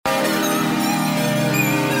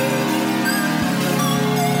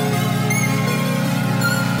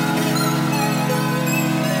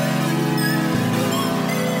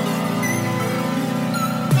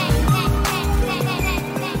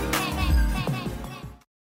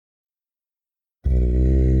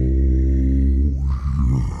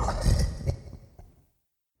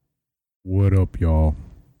y'all?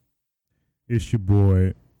 It's your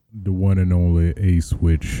boy, the one and only A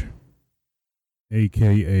Switch,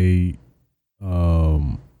 aka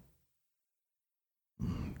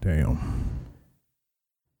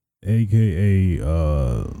aka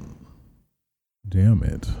damn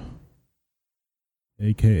it,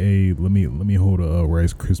 aka let me hold a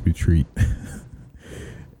Rice Krispie treat,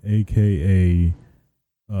 aka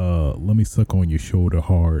let me suck on your shoulder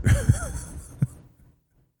hard.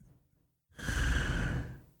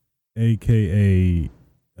 AKA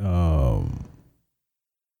let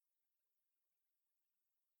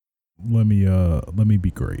me be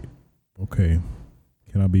great. Okay.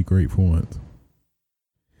 Can I be great for once?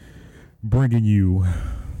 Bringing you,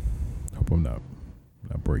 hope I'm not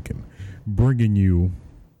breaking. Bringing you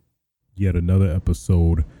yet another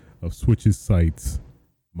episode of Switches Sights,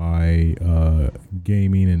 my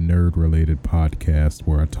gaming and nerd related podcast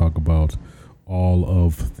where I talk about all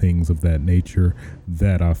of things of that nature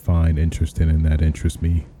that I find interesting and that interest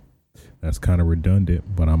me. That's kind of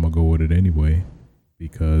redundant, but I'm gonna go with it anyway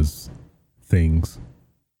because things.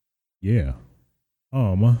 Yeah.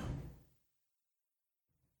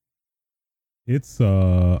 It's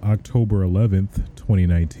October 11th,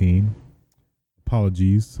 2019.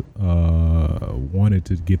 Apologies. Wanted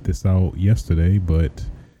to get this out yesterday, but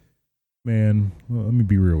man, let me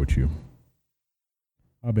be real with you.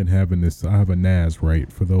 I've been having this. I have a NAS,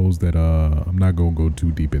 right? For those that I'm not gonna go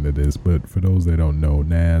too deep into this, but for those that don't know,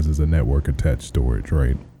 NAS is a network attached storage,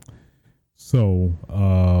 right? So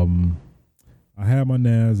I had my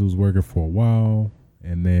NAS. It was working for a while,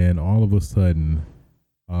 and then all of a sudden,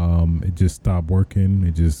 it just stopped working.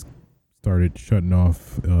 It just started shutting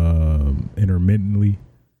off intermittently,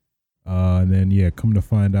 and then come to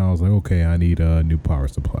find out, I was like, okay, I need a new power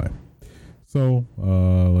supply. So,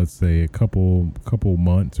 let's say a couple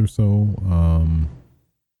months or so.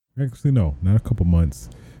 Actually, no, not a couple months.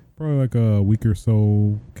 Probably like a week or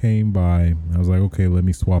so came by. I was like, okay, let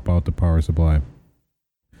me swap out the power supply.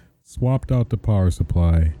 Swapped out the power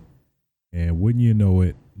supply, and wouldn't you know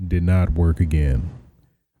it, did not work again.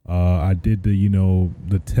 I did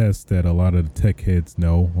the test that a lot of the tech heads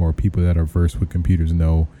know, or people that are versed with computers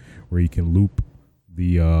know, where you can loop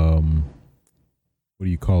the what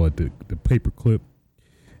do you call it, the paper clip,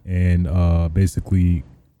 and basically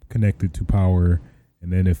connect it to power,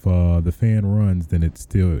 and then if the fan runs, then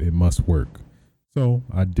it must work. So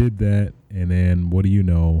I did that, and then what do you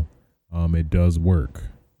know, it does work.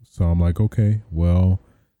 So I'm like, okay, well,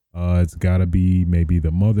 it's got to be maybe the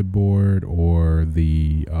motherboard or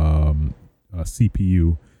the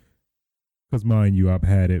CPU, because mind you, I've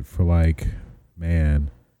had it for I've had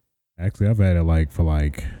it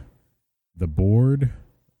for the board,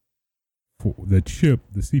 for the chip,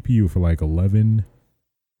 the CPU for 8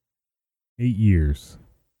 years.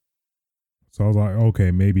 So I was like, okay,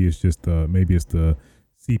 maybe it's the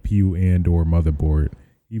CPU and or motherboard,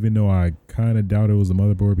 even though I kind of doubt it was the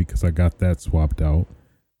motherboard because I got that swapped out.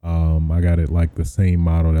 I got it the same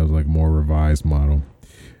model that was more revised model.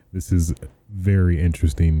 This is very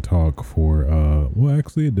interesting talk for well,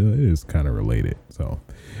 actually it is kind of related.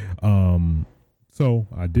 So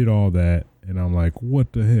I did all that, and I'm like,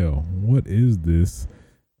 what the hell? What is this?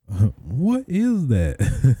 What is that?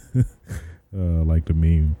 Like the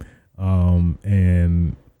meme.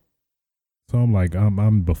 And so I'm like,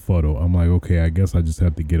 I'm befuddled. I'm like, okay, I guess I just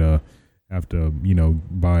have to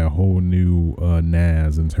buy a whole new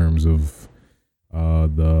NAS in terms of a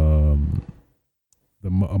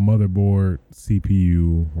motherboard,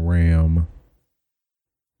 CPU, RAM,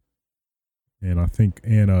 and I think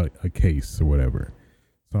a case or whatever.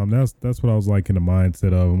 So that's what I was in the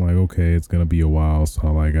mindset of. I'm like, okay, it's gonna be a while,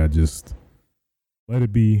 so I just let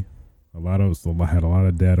it be. I had a lot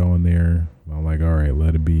of data on there. I'm like, all right,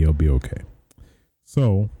 let it be. It'll be okay.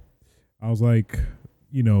 So I was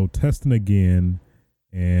testing again,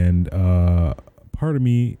 and part of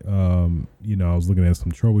me, I was looking at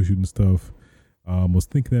some troubleshooting stuff. Was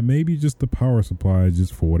thinking that maybe just the power supply is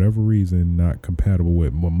just for whatever reason not compatible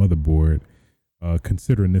with my motherboard.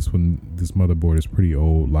 Considering this motherboard is pretty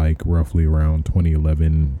old, roughly around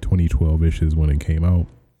 2011, 2012-ish is when it came out,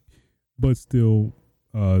 but still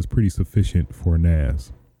is pretty sufficient for a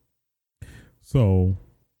NAS. So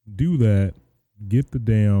do that, get the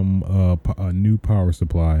damn new power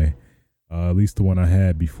supply. At least the one I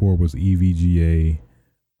had before was EVGA,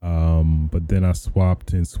 but then I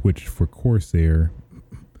swapped and switched for Corsair,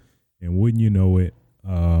 and wouldn't you know it,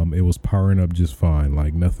 it was powering up just fine,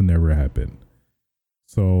 nothing ever happened.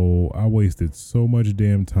 So I wasted so much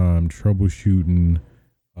damn time troubleshooting,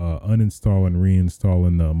 uninstalling,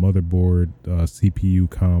 reinstalling the motherboard, CPU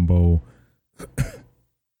combo.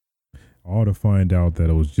 all to find out that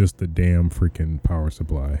it was just the damn freaking power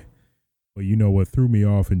supply. But you know what threw me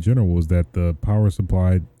off in general was that the power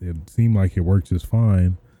supply, it seemed like it worked just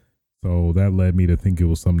fine. So that led me to think it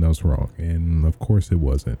was something else wrong. And of course it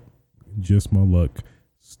wasn't. Just my luck.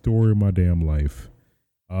 Story of my damn life.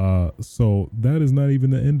 So that is not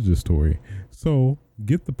even the end of the story. So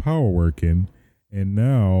get the power working. And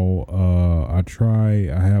now I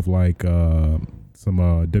have like some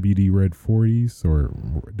WD Red 40s or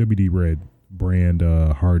WD Red brand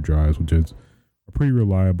hard drives, which are pretty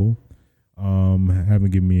reliable.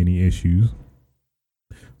 Haven't given me any issues.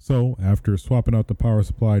 So after swapping out the power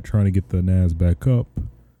supply, trying to get the NAS back up,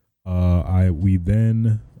 we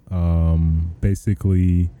then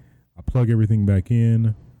basically I plug everything back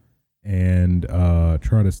in and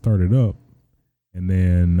try to start it up. And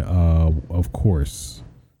then, of course,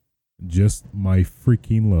 just my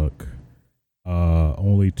freaking luck,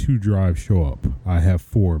 only 2 drives show up. I have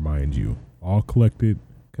 4, mind you, all connected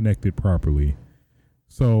properly.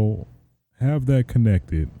 So have that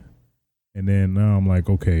connected. And then now I'm like,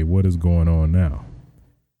 okay, what is going on now?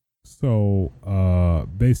 So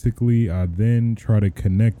basically, I then try to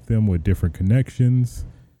connect them with different connections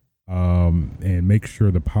and make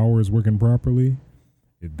sure the power is working properly.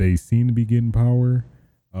 They seem to be getting power,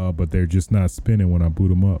 but they're just not spinning when I boot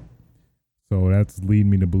them up. So that's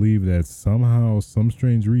leading me to believe that somehow, some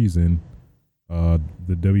strange reason, the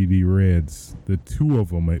WD Reds, the 2 of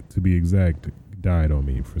them to be exact, died on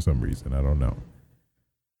me for some reason. I don't know.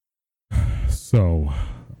 So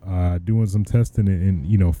doing some testing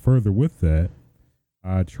and further with that,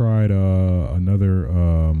 I tried another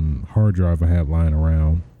hard drive I had lying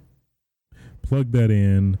around, plugged that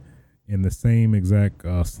in the same exact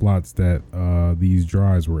slots that these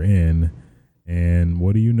drives were in, and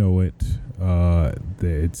what do you know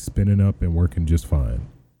it's spinning up and working just fine.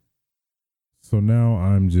 So now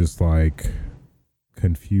I'm just like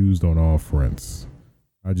confused on all fronts.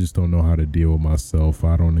 I just don't know how to deal with myself.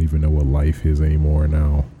 I don't even know what life is anymore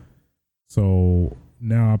now. So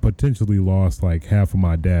now I potentially lost like half of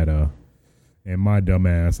my data. And my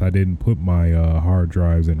dumbass, I didn't put my hard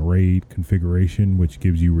drives in RAID configuration, which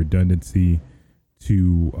gives you redundancy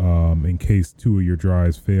to, in case 2 of your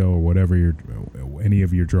drives fail or whatever any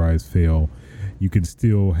of your drives fail, you can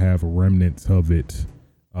still have remnants of it,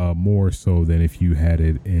 more so than if you had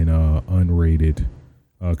it in unrated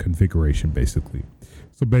configuration, basically.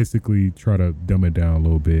 So basically, try to dumb it down a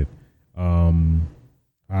little bit.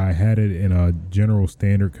 I had it in a general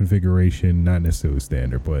standard configuration, not necessarily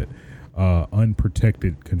standard, but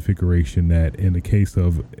unprotected configuration, that in the case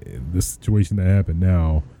of the situation that happened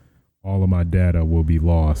now, all of my data will be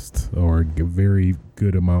lost, or a very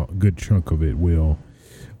good chunk of it will,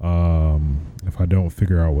 if I don't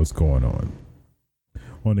figure out what's going on.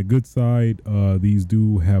 On the good side, these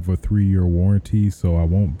do have a 3-year warranty, so I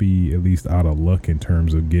won't be at least out of luck in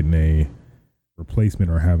terms of getting a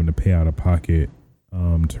replacement or having to pay out of pocket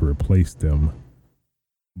to replace them.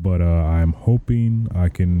 But I'm hoping I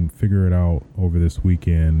can figure it out over this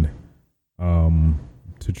weekend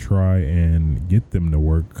to try and get them to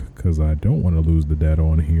work, because I don't want to lose the data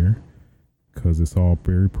on here, because it's all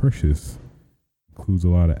very precious. Includes a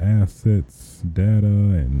lot of assets, data,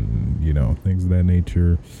 and things of that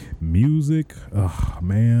nature. Music, oh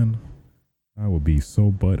man, I would be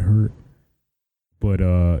so butthurt. But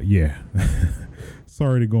yeah,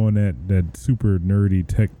 sorry to go on that super nerdy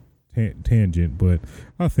tech tangent, but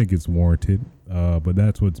I think it's warranted. But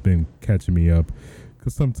that's what's been catching me up,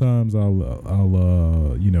 because sometimes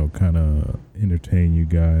I'll kind of entertain you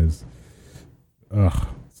guys.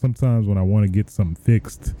 Sometimes when I want to get something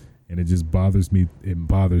fixed and it just bothers me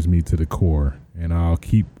to the core, and I'll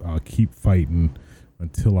keep fighting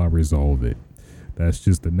until I resolve it. That's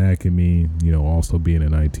just the knack in me, also being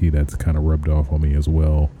in IT, that's kind of rubbed off on me as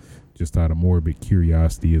well, just out of morbid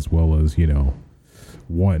curiosity, as well as,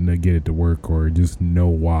 wanting to get it to work, or just know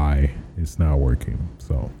why it's not working.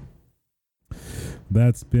 So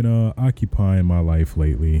that's been occupying my life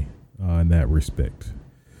lately in that respect.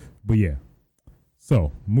 But yeah,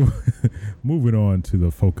 so moving on to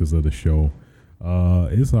the focus of the show.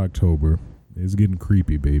 It's October. It's getting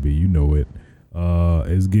creepy, baby. You know it.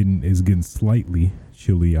 It's getting slightly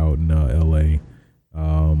chilly out in LA.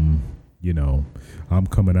 I'm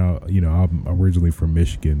coming out, I'm originally from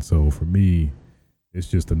Michigan, so for me it's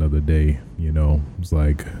just another day. It's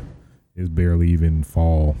like, it's barely even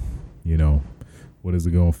fall. What is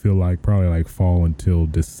it gonna feel like? Probably like fall until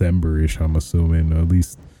December-ish, I'm assuming, at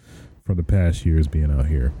least for the past years being out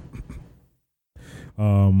here.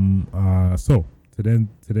 So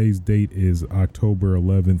today's date is October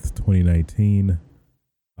 11th, 2019.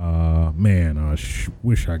 Man, I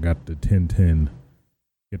wish I got the 1010,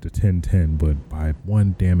 get the 1010, but by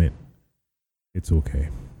one, damn it, it's okay.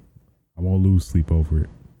 I won't lose sleep over it.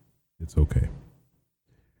 It's okay.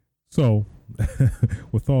 So,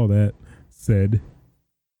 with all that said,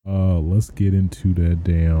 let's get into that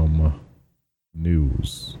damn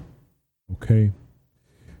news. Okay.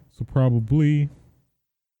 So probably,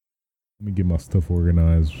 let me get my stuff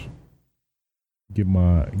organized. Put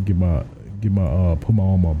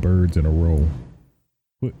all my birds in a row.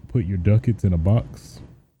 Put your ducats in a box.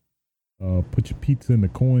 Put your pizza in the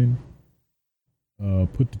coin.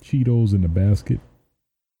 Put the Cheetos in the basket.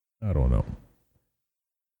 I don't know.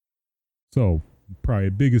 So, probably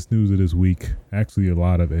the biggest news of this week. Actually, a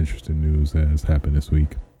lot of interesting news has happened this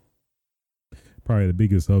week. Probably the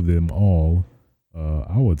biggest of them all,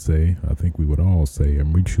 I would say, I think we would all say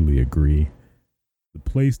and mutually agree, the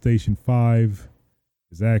PlayStation 5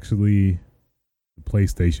 is actually the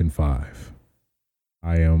PlayStation 5.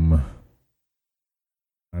 I'm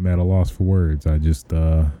at a loss for words. I just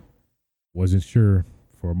wasn't sure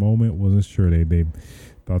for a moment. Wasn't sure. They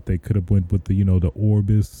thought they could have went with the the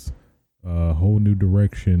Orbis, whole new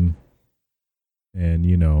direction, and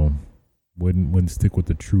wouldn't stick with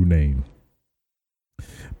the true name.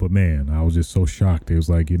 But man, I was just so shocked. It was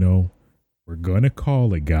like, we're gonna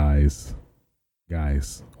call it, guys.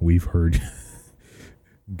 Guys, we've heard.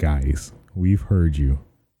 Guys, we've heard you.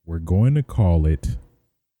 We're going to call it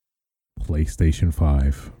PlayStation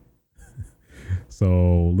 5.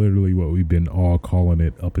 So literally what we've been all calling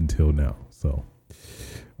it up until now. So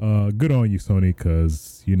good on you, Sony,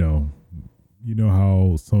 because you know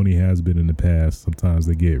how Sony has been in the past. Sometimes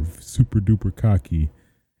they get super duper cocky,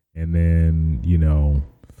 and then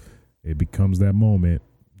it becomes that moment.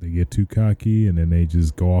 They get too cocky, and then they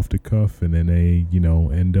just go off the cuff, and then they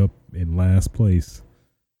end up in last place.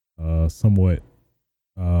 Somewhat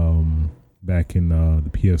back in the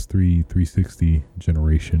PS3 360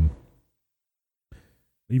 generation.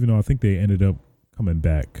 Even though I think they ended up coming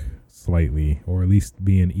back slightly, or at least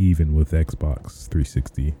being even with Xbox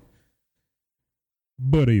 360.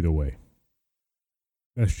 But either way,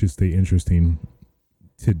 that's just an interesting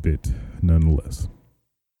tidbit nonetheless.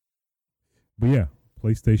 But yeah,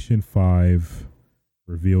 PlayStation 5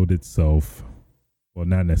 revealed itself. Well,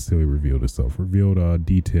 not necessarily revealed itself. Revealed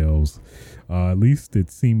details. At least it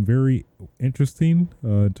seemed very interesting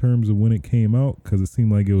in terms of when it came out, because it seemed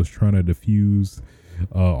like it was trying to diffuse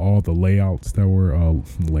all the layoffs that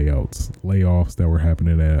were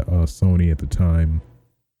happening at Sony at the time.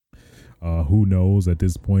 Who knows? At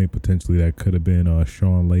this point, potentially that could have been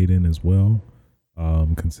Sean Layden as well,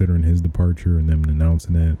 considering his departure and them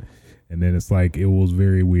announcing that. And then it's like, it was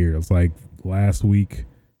very weird. It's like last week,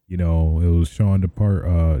 it was Sean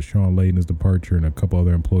Layden's departure and a couple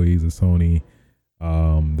other employees of Sony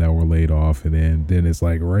that were laid off, and then it's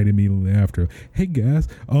like right immediately after, hey guys,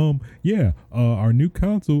 our new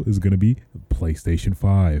console is gonna be PlayStation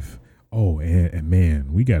 5. Oh, and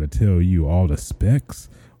man, we gotta tell you all the specs,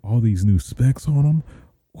 all these new specs on them.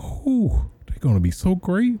 Oh, they're gonna be so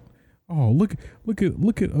great. Oh, look at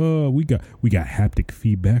we got haptic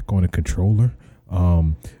feedback on a controller.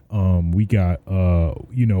 We got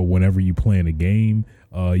whenever you play in a game,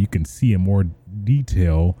 you can see in more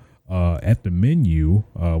detail at the menu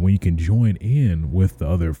when you can join in with the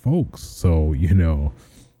other folks. So it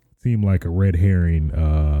seemed like a red herring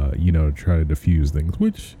to try to diffuse things,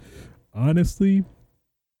 which honestly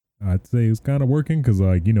I'd say is kind of working, because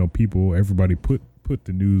everybody put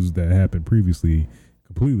the news that happened previously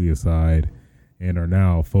completely aside and are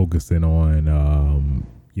now focusing on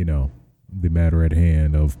the matter at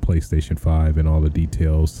hand of PlayStation 5 and all the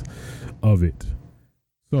details of it.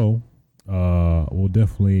 So we'll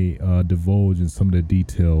definitely divulge in some of the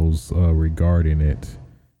details regarding it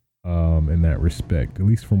in that respect, at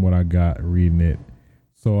least from what I got reading it.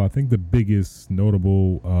 So I think the biggest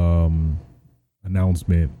notable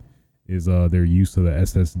announcement is their use of the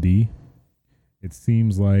SSD. It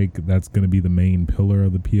seems like that's going to be the main pillar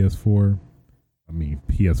of the PS5.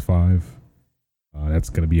 That's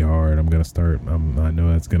going to be hard. I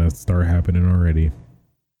know that's going to start happening already.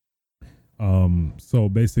 So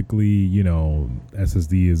basically,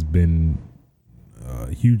 SSD has been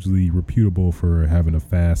hugely reputable for having the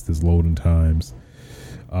fastest loading times.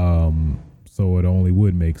 So it only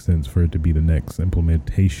would make sense for it to be the next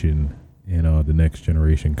implementation in the next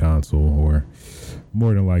generation console, or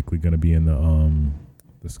more than likely going to be in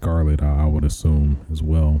the Scarlet, I would assume, as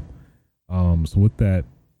well. So with that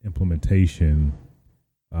implementation,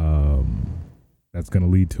 that's going to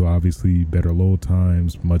lead to obviously better load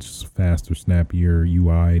times, much faster, snappier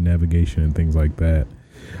UI navigation and things like that.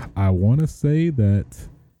 I want to say that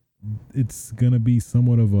it's gonna be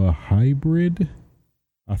somewhat of a hybrid.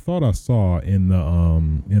 I thought I saw in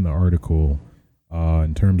the article,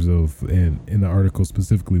 in terms of in the article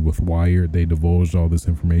specifically with Wired, they divulged all this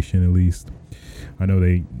information. At least I know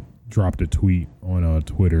they dropped a tweet on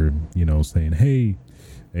Twitter, saying, "Hey,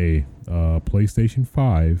 PlayStation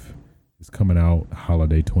 5 is coming out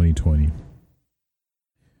holiday 2020."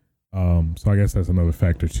 So I guess that's another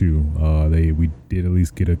factor too. We did at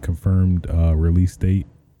least get a confirmed release date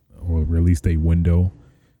or release date window,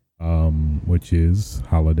 which is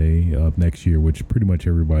holiday of next year, which pretty much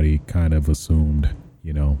everybody kind of assumed.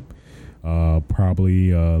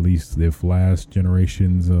 Probably at least if last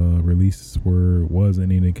generation's release was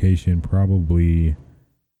any indication, probably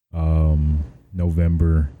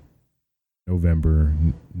November-ish,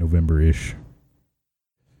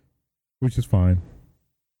 which is fine.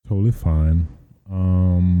 Totally fine.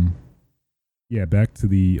 Yeah, back to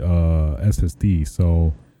the SSD.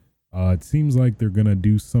 So it seems like they're gonna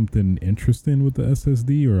do something interesting with the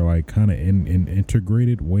SSD, or like kind of integrate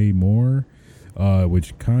it way more,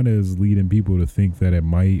 which kind of is leading people to think that it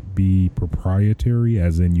might be proprietary,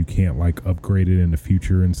 as in you can't like upgrade it in the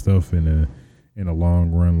future and stuff in a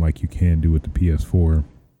long run like you can do with the PS4.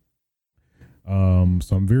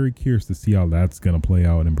 So I'm very curious to see how that's going to play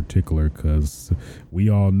out in particular, because we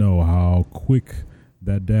all know how quick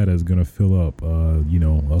that data is going to fill up,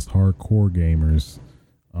 us hardcore gamers,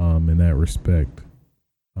 in that respect.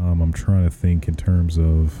 I'm trying to think in terms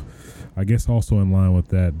of, I guess also in line with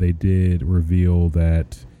that, they did reveal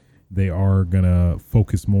that they are going to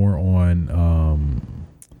focus more on,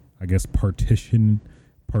 I guess, partition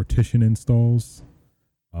installs,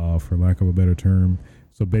 for lack of a better term.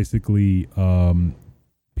 So basically,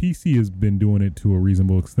 PC has been doing it to a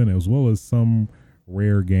reasonable extent, as well as some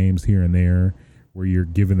rare games here and there where you're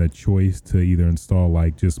given a choice to either install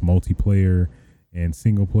like just multiplayer and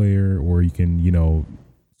single player, or you can,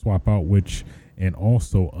 swap out which, and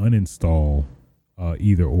also uninstall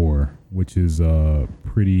either or, which is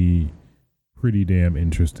pretty damn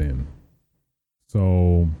interesting.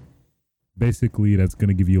 So basically, that's going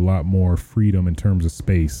to give you a lot more freedom in terms of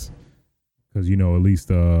space. Because, at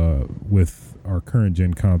least with our current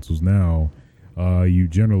gen consoles now, you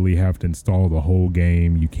generally have to install the whole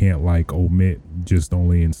game. You can't like omit just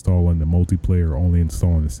only installing the multiplayer, only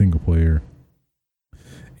installing the single player,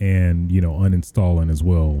 and, uninstalling as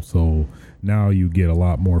well. So now you get a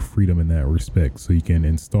lot more freedom in that respect. So you can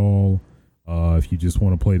install, if you just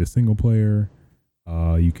want to play the single player,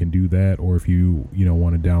 you can do that. Or if you,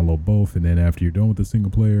 want to download both, and then after you're done with the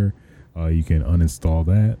single player, you can uninstall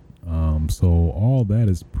that. So all that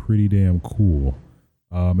is pretty damn cool.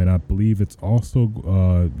 And I believe it's also,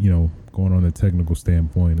 going on the technical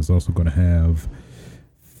standpoint, it's also going to have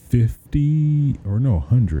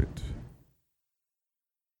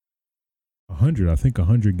 100, I think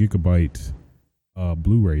 100 gigabyte,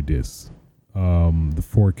 Blu-ray discs, the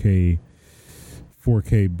 4K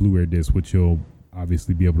Blu-ray disc, which you'll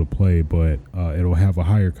obviously be able to play, but, it'll have a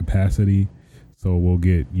higher capacity. So we'll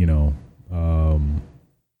get,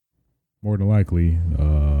 more than likely,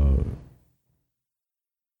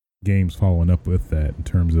 games following up with that, in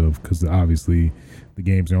terms of, because obviously the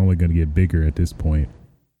games are only going to get bigger at this point,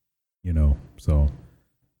 so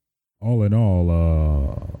all in all,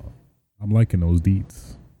 I'm liking those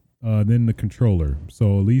deets. Then the controller.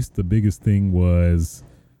 So at least the biggest thing was,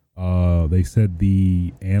 they said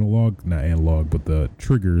the not analog, but the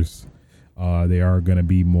triggers, they are going to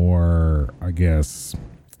be more, I guess,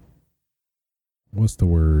 what's the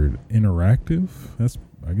word? Interactive?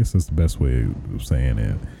 I guess that's the best way of saying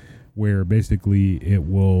it. Where basically it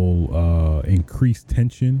will increase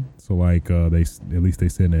tension. So like at least they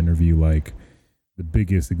said in an interview, like the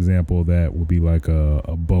biggest example of that would be like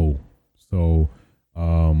a bow. So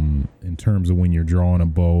in terms of when you're drawing a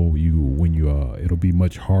bow, it'll be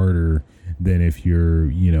much harder than if you're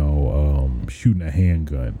shooting a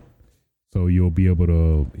handgun. So you'll be able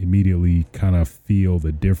to immediately kind of feel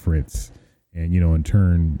the difference, and in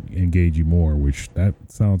turn engage you more, which that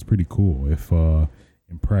sounds pretty cool. If in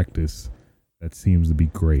practice, that seems to be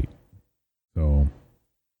great. So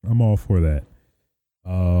I'm all for that.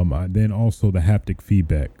 Then also the haptic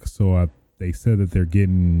feedback. So they said that they're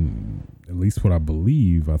getting, at least what I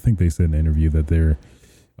believe, I think they said in the interview that they're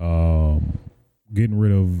getting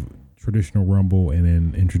rid of traditional rumble and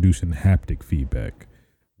then introducing haptic feedback,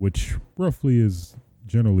 which roughly is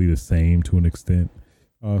generally the same to an extent.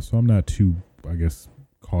 So I'm not too, I guess,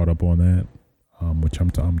 caught up on that, which I'm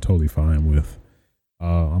totally fine with.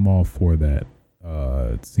 I'm all for that.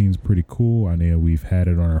 It seems pretty cool. I know we've had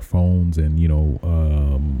it on our phones, and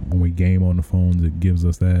when we game on the phones, it gives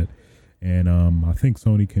us that. and I think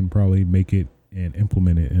Sony can probably make it and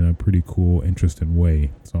implement it in a pretty cool, interesting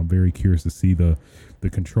way. So I'm very curious to see the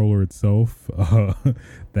controller itself.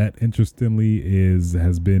 That interestingly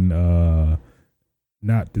has been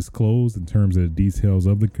not disclosed in terms of the details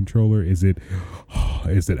of the controller. Is it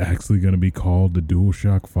actually going to be called the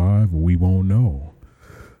DualShock 5? We won't know.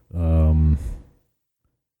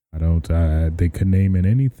 They could name it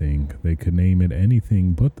anything. They could name it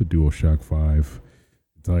anything but the DualShock 5.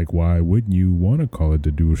 It's like, why wouldn't you want to call it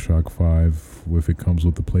the DualShock 5 if it comes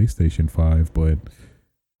with the PlayStation 5? But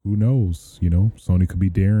who knows? Sony could be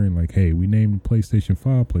daring, like, hey, we named PlayStation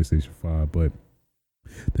 5, but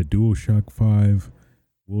the DualShock 5,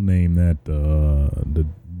 we'll name that the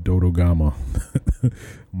Dodogama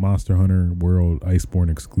Monster Hunter World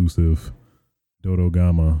Iceborne exclusive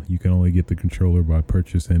Dodogama. You can only get the controller by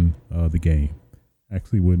purchasing the game.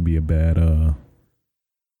 Actually, wouldn't be a bad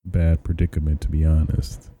predicament, to be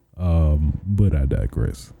honest. But I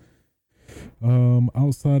digress.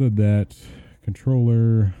 Outside of that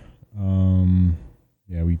controller,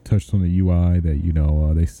 yeah, we touched on the UI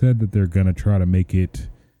that they said that they're gonna try to make it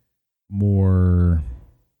more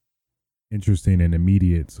interesting and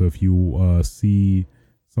immediate. So if you see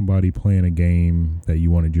somebody playing a game that you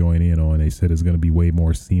want to join in on, they said it's going to be way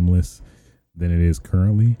more seamless than it is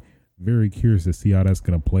currently. Very curious to see how that's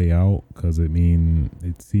going to play out, because it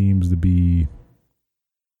seems to be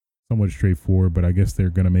somewhat straightforward, but I guess they're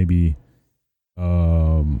going to maybe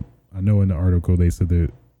I know in the article they said that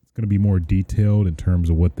it's going to be more detailed in terms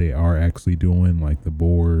of what they are actually doing, like the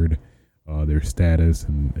board, their status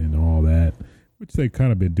and all that, which they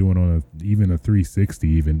kind of been doing on even a 360,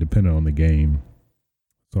 even depending on the game.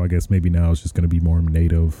 So I guess maybe now it's just going to be more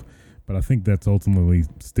native, but I think that's ultimately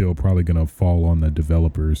still probably going to fall on the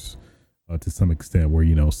developers to some extent,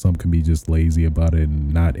 where some can be just lazy about it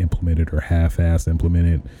and not implement it or half-ass implement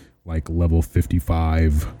it, like level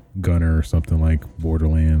 55 gunner or something like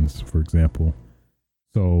Borderlands, for example.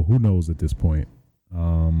 So who knows at this point.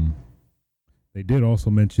 They did also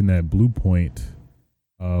mention that Bluepoint,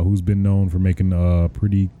 who's been known for making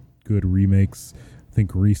pretty good remakes, I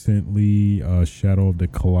think recently Shadow of the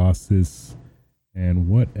Colossus, and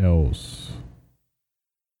what else?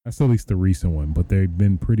 That's at least the recent one, but they've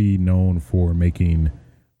been pretty known for making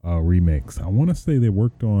remakes. I want to say they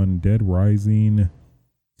worked on Dead Rising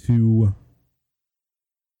 2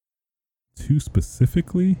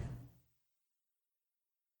 specifically.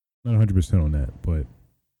 Not 100% on that, but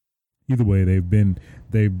either way, they've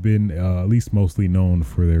been at least mostly known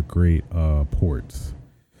for their great ports.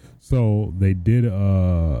 So they did,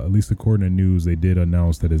 at least according to news, they did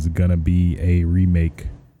announce that it's gonna be a remake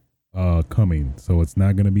coming. So it's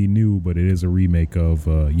not gonna be new, but it is a remake of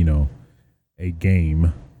a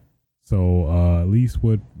game. So at least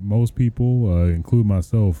what most people, include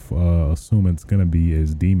myself, assume it's gonna be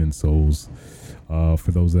is Demon Souls.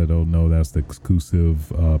 For those that don't know, that's the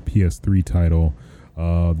exclusive PS3 title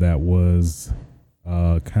that was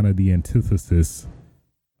kind of the antithesis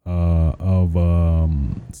of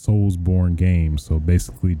Soulsborne games. So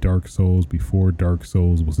basically Dark Souls before Dark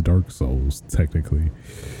Souls was Dark Souls, technically.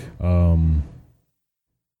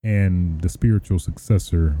 And the spiritual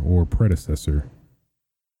successor or predecessor,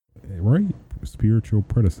 right? Spiritual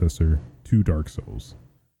predecessor to Dark Souls.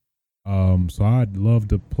 So I'd love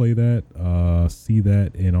to play that, see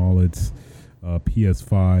that in all its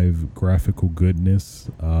PS5 graphical goodness.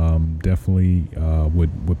 Definitely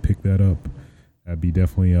would pick that up. That'd be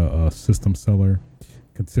definitely a system seller.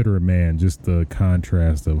 Consider it, man, just the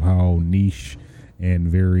contrast of how niche and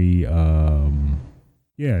very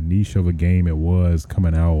niche of a game it was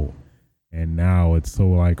coming out, and now it's so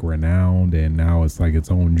like renowned, and now it's like its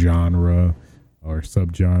own genre or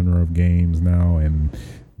subgenre of games now. And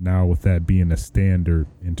now with that being a standard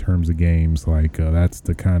in terms of games, like that's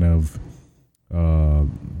the kind of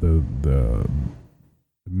the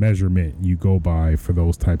measurement you go by for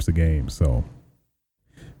those types of games. So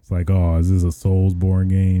it's like, oh, is this a Soulsborne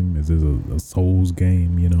game? Is this a Souls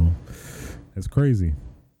game? It's crazy,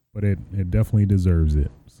 but it definitely deserves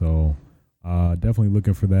it. So definitely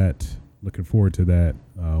looking forward to that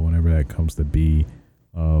whenever that comes to be,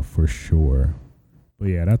 for sure. But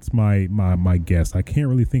yeah, that's my guess. I can't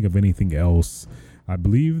really think of anything else. I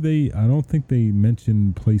don't think they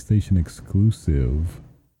mentioned PlayStation exclusive.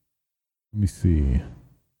 Let me see.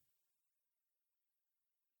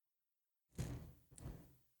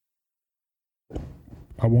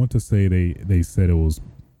 I want to say they said it was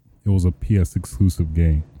a PS exclusive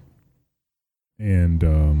game.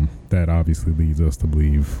 And that obviously leads us to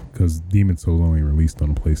believe, because Demon Souls only released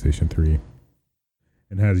on PlayStation 3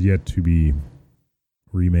 and has yet to be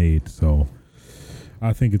remade. So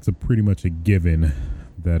I think it's a pretty much a given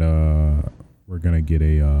that we're gonna get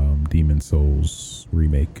a Demon Souls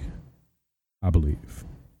remake, I believe.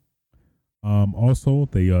 Also,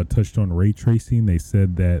 they touched on ray tracing. They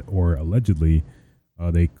said that, or allegedly,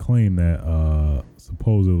 they claim that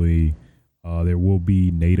supposedly there will be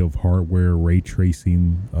native hardware ray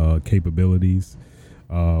tracing capabilities,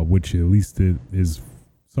 which at least it is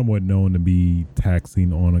somewhat known to be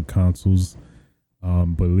taxing on consoles.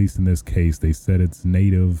 But at least in this case, they said it's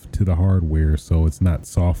native to the hardware, so it's not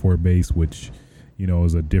software based, which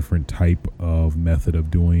is a different type of method of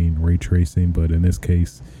doing ray tracing. But in this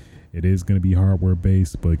case, it is going to be hardware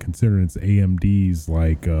based. But considering it's AMD's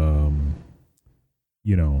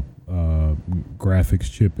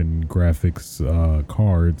graphics chip and graphics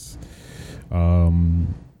cards,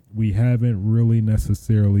 we haven't really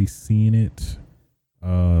necessarily seen it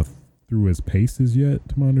through its paces yet,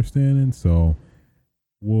 to my understanding. So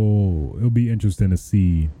it'll be interesting to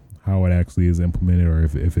see how it actually is implemented, or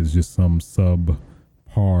if it's just some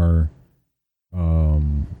subpar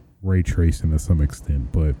ray tracing to some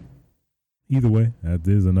extent. But either way, that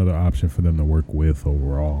is another option for them to work with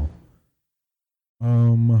overall.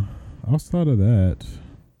 Outside of that,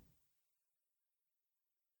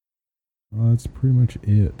 that's pretty much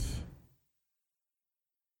it.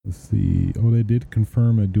 Let's see. Oh, they did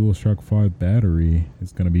confirm a DualShock 5 battery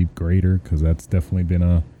is going to be greater, because that's definitely been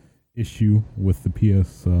a issue with the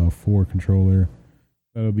PS4 controller.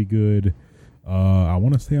 That'll be good. I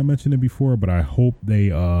want to say I mentioned it before, but I hope they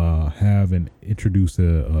have introduce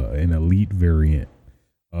an Elite variant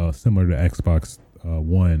similar to Xbox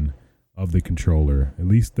One of the controller. At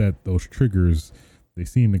least that those triggers, they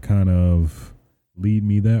seem to kind of lead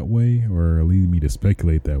me that way, or lead me to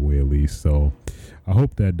speculate that way at least. So I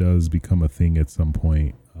hope that does become a thing at some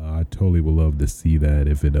point. I totally would love to see that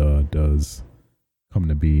if it does come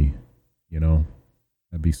to be.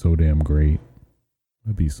 That'd be so damn great.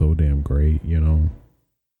 That'd be so damn great,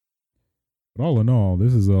 But all in all,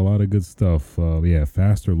 this is a lot of good stuff.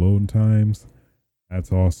 Faster loading times.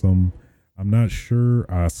 That's awesome. I'm not sure.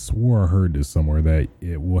 I swore I heard this somewhere that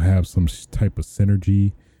it will have some type of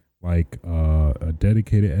synergy, like a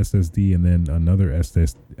dedicated SSD and then another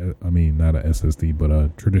SSD. I mean, not a SSD, but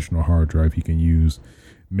a traditional hard drive you can use.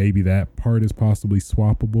 Maybe that part is possibly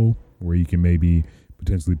swappable, where you can maybe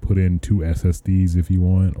potentially put in 2 SSDs if you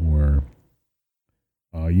want, or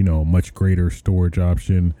much greater storage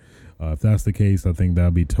option. If that's the case, I think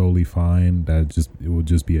that'd be totally fine. It would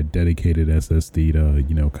just be a dedicated SSD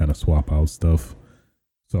to, kind of swap out stuff.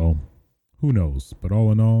 So who knows? But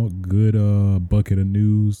all in all, good bucket of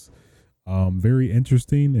news. Very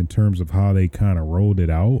interesting in terms of how they kind of rolled it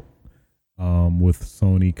out, with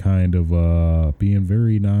Sony kind of being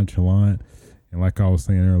very nonchalant. And like I was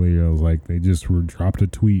saying earlier, it was like they just dropped a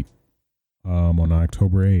tweet on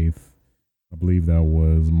October 8th. I believe that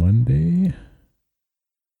was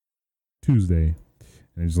Tuesday.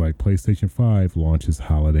 And it's like PlayStation 5 launches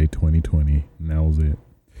holiday 2020. And that was it.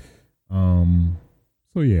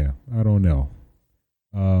 So yeah, I don't know.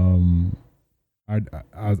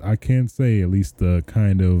 I can say at least the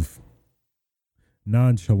kind of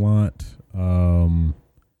nonchalant,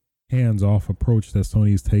 hands-off approach that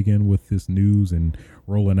Sony's taken with this news and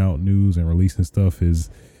rolling out news and releasing stuff has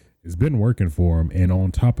been working for them. And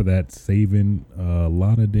on top of that, saving a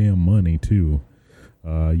lot of damn money too.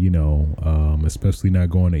 Especially not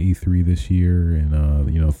going to E3 this year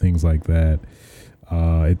and things like that.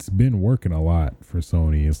 It's been working a lot for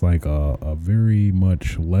Sony. It's like a very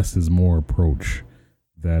much less is more approach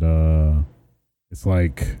that it's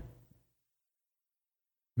like,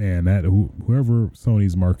 man, that whoever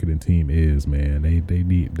Sony's marketing team is, man,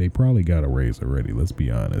 they probably got a raise already, let's be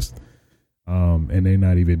honest. And they're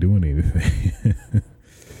not even doing anything.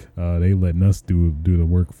 They letting us do the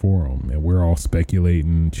work for them, and we're all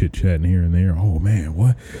speculating, chit-chatting here and there. Oh man,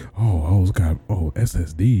 what? It's got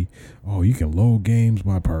SSD. Oh, you can load games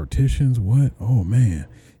by partitions. What? Oh man,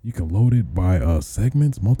 you can load it by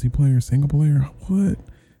segments, multiplayer, single player. What?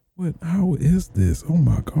 How is this? Oh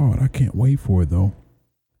my god, I can't wait for it though.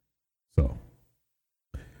 So,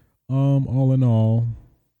 all in all,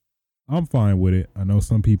 I'm fine with it. I know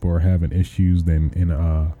some people are having issues and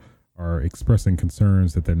are expressing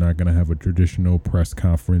concerns that they're not going to have a traditional press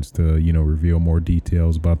conference to, reveal more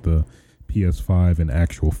details about the PS5 and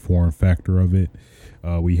actual form factor of it.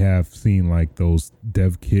 We have seen like those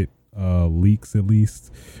dev kit leaks, at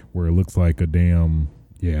least, where it looks like a damn,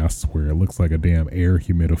 I swear it looks like a damn air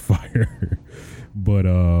humidifier. But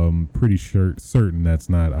pretty certain that's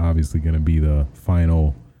not obviously going to be the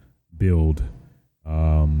final build.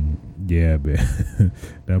 But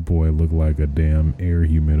that boy looked like a damn air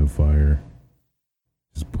humidifier.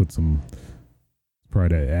 just put some.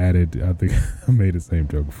 Probably that added. I think I made the same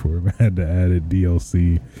joke before. I had the added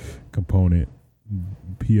DLC component.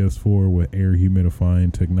 PS4 with air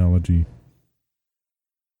humidifying technology.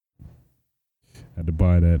 Had to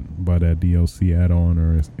buy that DLC add-on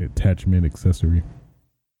or attachment accessory.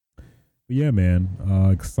 But yeah, man,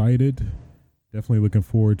 excited. Definitely looking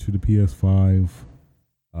forward to the PS5.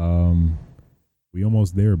 We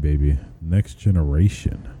almost there, baby. Next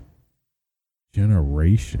generation.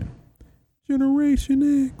 Generation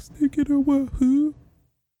X. Take it away. Who?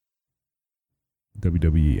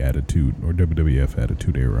 WWE Attitude or WWF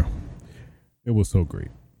Attitude Era. It was so great.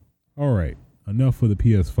 All right, enough for the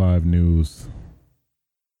PS5 news.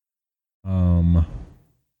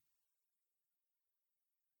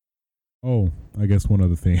 Oh, I guess one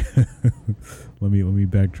other thing. let me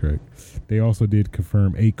backtrack. They also did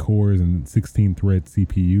confirm 8 cores and 16 thread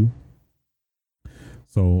CPU.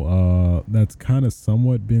 So that's kind of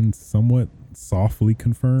somewhat softly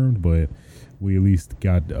confirmed, but we at least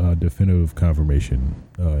got definitive confirmation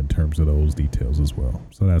in terms of those details as well.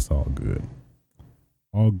 So that's all good.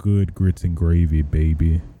 All good grits and gravy,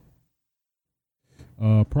 baby.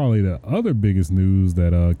 Probably the other biggest news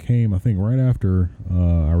that came, I think, right after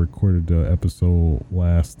I recorded the episode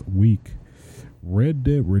last week. Red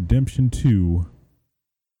Dead Redemption 2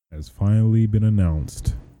 has finally been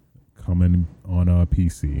announced, coming on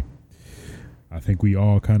PC. I think we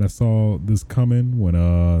all kind of saw this coming when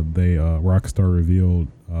they Rockstar revealed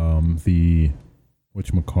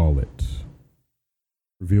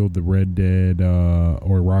revealed the Red Dead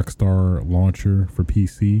or Rockstar launcher for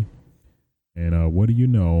PC. And what do you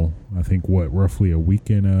know? I think roughly a week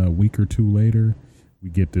or two later, we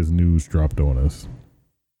get this news dropped on us.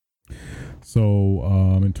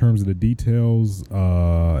 So in terms of the details,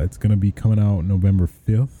 it's going to be coming out November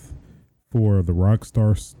 5th for the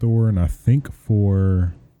Rockstar store, and I think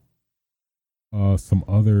for some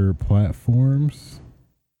other platforms.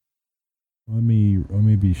 Let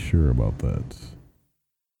me be sure about that.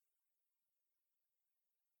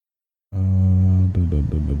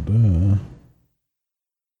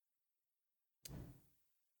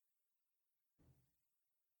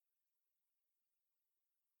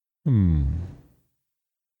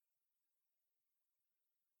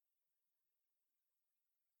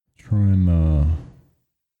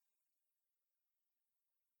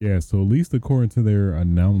 So at least according to their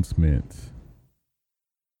announcement,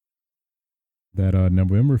 that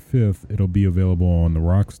November 5th it'll be available on the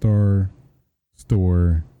Rockstar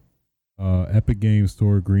store, Epic Games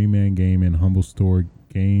Store, Green Man Gaming, Humble Store,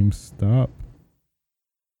 GameStop,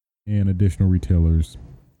 and additional retailers.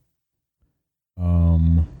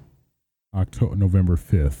 November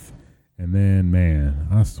 5th. And then, man,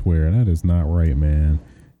 I swear that is not right, man.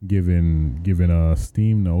 Giving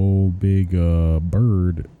Steam the old big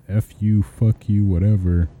bird, F you, fuck you,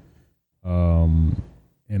 whatever. And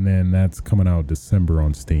then that's coming out December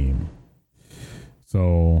on Steam.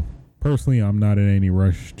 So personally, I'm not in any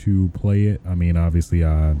rush to play it. I mean, obviously,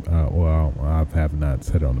 I have not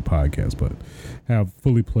said it on the podcast, but have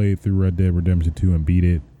fully played through Red Dead Redemption 2 and beat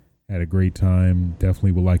it. Had a great time.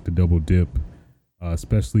 Definitely would like to double dip,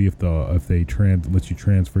 especially if they let you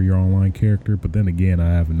transfer your online character. But then again,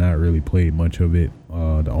 I have not really played much of it,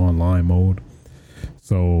 the online mode.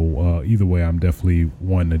 So either way, I'm definitely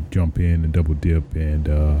wanting to jump in and double dip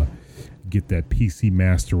and get that PC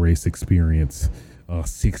Master Race experience.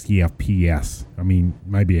 60 FPS. I mean,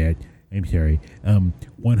 my bad. I'm sorry.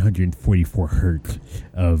 144 hertz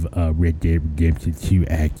of Red Dead Redemption 2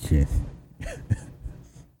 action.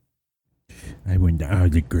 I want all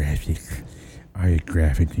the graphics. All the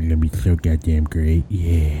graphics are gonna be so goddamn great.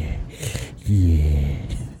 Yeah.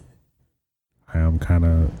 I am kind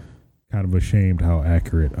of ashamed how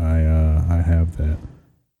accurate I have that.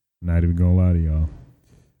 Not even gonna lie to y'all.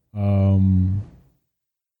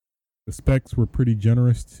 The specs were pretty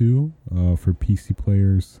generous too, for PC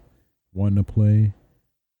players wanting to play.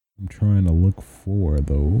 I'm trying to look for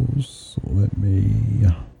those. Let me.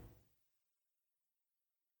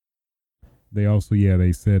 They also,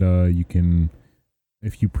 they said you can,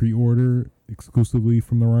 if you pre-order exclusively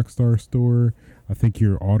from the Rockstar store, I think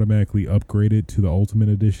you're automatically upgraded to the Ultimate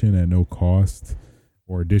Edition at no cost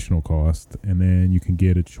or additional cost, and then you can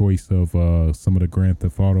get a choice of some of the Grand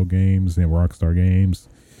Theft Auto games and Rockstar games.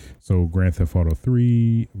 So Grand Theft Auto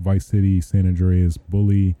 3, Vice City, San Andreas,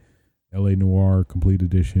 Bully, LA Noire Complete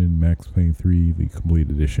Edition, Max Payne 3, the Complete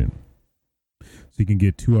Edition. So you can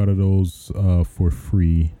get 2 out of those for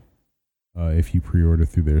free if you pre-order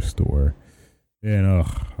through their store. And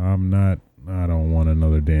I'm not I don't want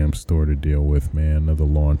another damn store to deal with, man. Another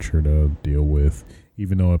launcher to deal with,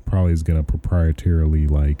 even though it probably is gonna proprietarily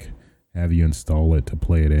like have you install it to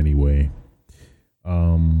play it anyway.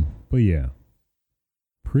 But yeah,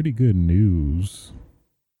 pretty good news.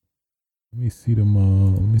 Let me see them.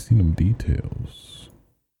 Let me see them details.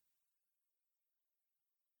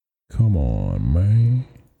 Come on, man.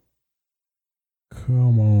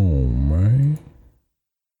 Come on, man.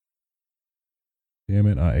 Damn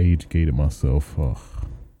it, I age gated myself. Ugh.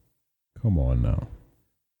 Come on now.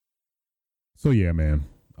 So yeah, man.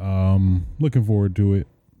 Looking forward to it.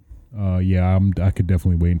 Yeah, I could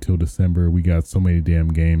definitely wait until December. We got so many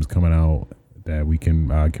damn games coming out that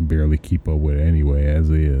I can barely keep up with anyway as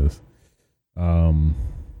is.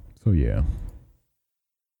 So yeah.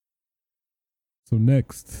 So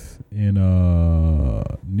next in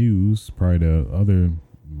news, probably the other,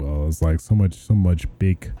 well, it's like so much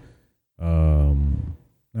big,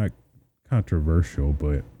 not controversial,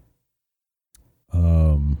 but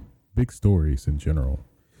big stories in general.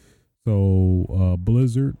 So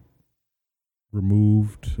Blizzard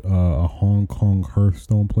removed a Hong Kong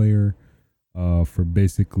Hearthstone player for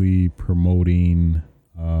basically promoting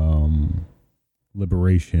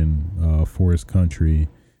liberation for his country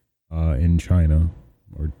in China,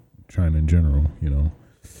 or China in general,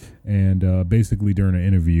 And basically during an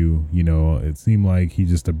interview, it seemed like he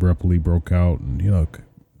just abruptly broke out and,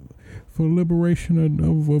 for liberation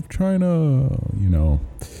of China,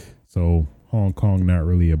 So Hong Kong not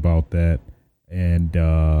really about that. And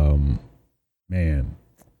man,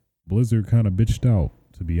 Blizzard kind of bitched out,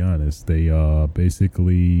 to be honest. They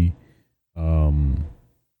basically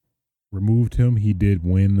removed him. He did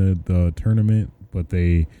win the tournament, but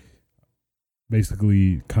they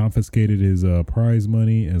basically confiscated his prize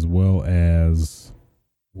money, as well as,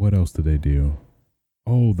 what else did they do?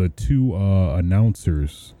 Oh, the two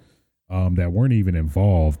announcers that weren't even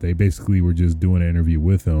involved. They basically were just doing an interview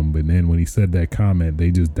with him, but then when he said that comment, they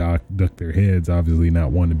just ducked their heads, obviously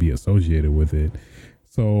not wanting to be associated with it.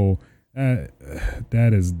 So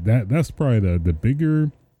that's probably the bigger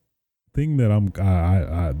thing that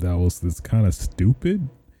that's kind of stupid,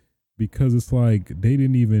 because it's like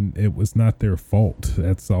it was not their fault.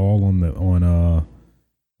 That's all on the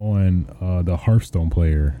Hearthstone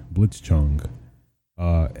player Blitzchung,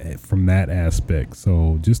 from that aspect.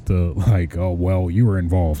 So just to like, oh well, you were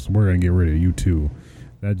involved, so we're gonna get rid of you too.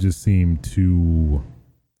 That just seemed too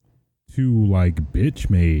like bitch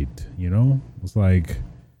made,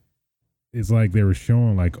 It's like they were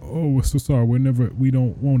showing like, oh, we're so sorry, we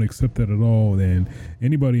won't accept that at all. And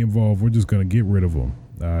anybody involved, we're just gonna get rid of them.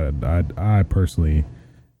 I personally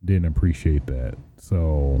didn't appreciate that.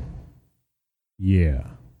 So yeah,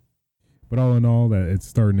 but all in all, that it's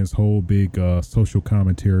starting this whole big social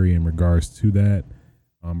commentary in regards to that,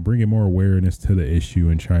 bringing more awareness to the issue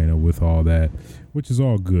in China with all that, which is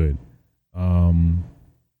all good.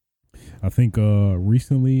 I think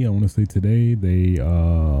recently, I want to say today, they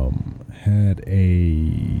had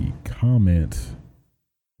a comment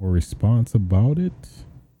or response about it,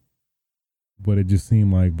 but it just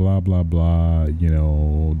seemed like blah, blah, blah,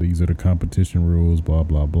 these are the competition rules, blah,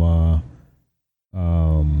 blah, blah.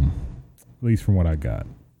 At least from what I got.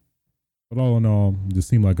 But all in all, it just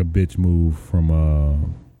seemed like a bitch move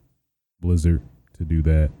from Blizzard to do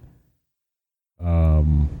that. I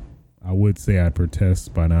would say I'd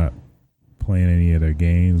protest by not playing any of their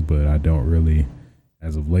games, but I don't really,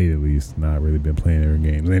 as of late at least, not really been playing their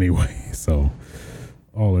games anyway. So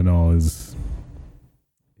all in all, it's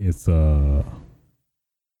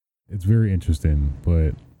very interesting.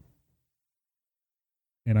 But,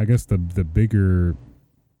 and I guess the bigger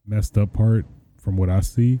messed up part from what I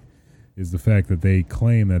see is the fact that they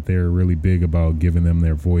claim that they're really big about giving them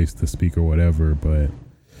their voice to speak or whatever, but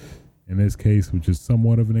in this case, which is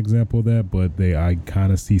somewhat of an example of that, but I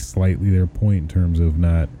kind of see slightly their point in terms of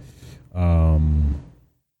not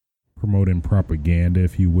promoting propaganda,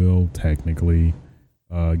 if you will, technically,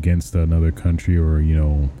 against another country, or,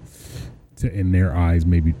 in their eyes,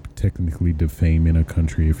 maybe technically defaming a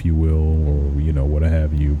country, if you will, or, what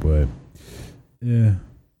have you. But yeah,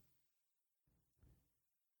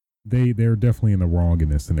 they're definitely in the wrong in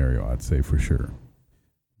this scenario, I'd say, for sure.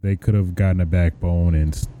 They could have gotten a backbone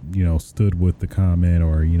and, stood with the comment,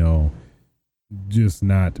 or, just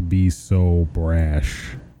not be so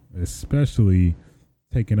brash, especially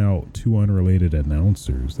taking out two unrelated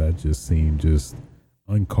announcers. That just seemed just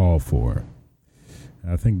uncalled for.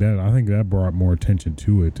 I think that brought more attention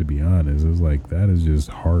to it, to be honest. It was like, that is just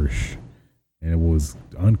harsh. And it was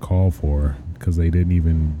uncalled for because they didn't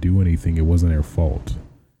even do anything. It wasn't their fault.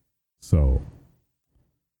 So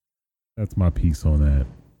that's my piece on that.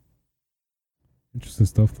 Interesting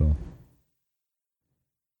stuff, though.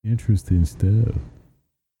 Interesting stuff.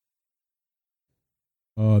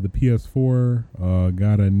 The PS4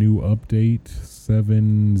 got a new update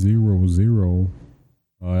 700.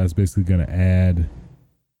 That's basically gonna add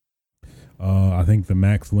I think the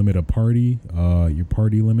max limit of party, your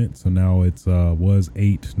party limit. So now it's was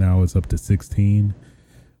 8, now it's up to 16.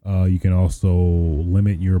 You can also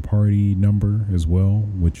limit your party number as well,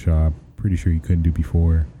 which I'm pretty sure you couldn't do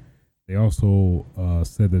before. They also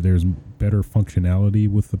said that there's better functionality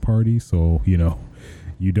with the party, so you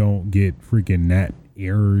don't get freaking NAT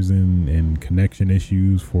errors and connection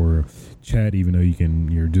issues for chat, even though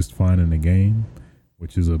you're just fine in the game,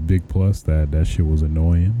 which is a big plus. That shit was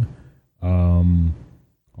annoying.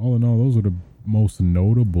 All in all, those are the most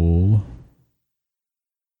notable.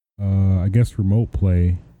 I guess remote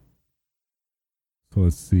play. So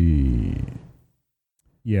let's see.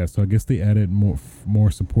 Yeah, so I guess they added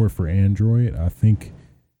more support for Android. I think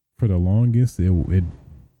for the longest it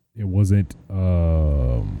wasn't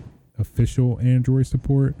official Android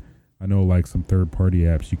support. I know like some third party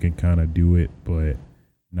apps you can kind of do it, but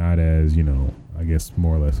not as, I guess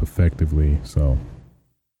more or less effectively. So,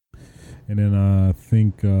 and then I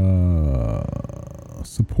think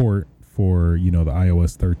support for, the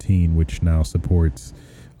iOS 13, which now supports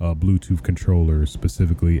Bluetooth controllers,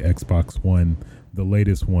 specifically Xbox One, the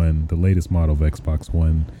latest model of Xbox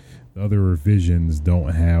One. The other revisions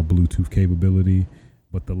don't have Bluetooth capability,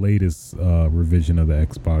 but the latest revision of the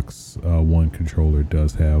Xbox One controller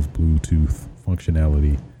does have Bluetooth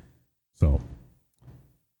functionality. So,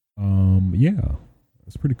 yeah,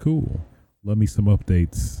 that's pretty cool. Love me some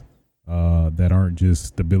updates that aren't just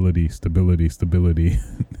stability.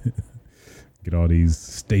 Get all these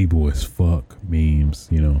stable as fuck memes,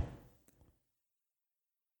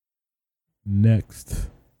 Next,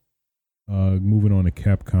 moving on to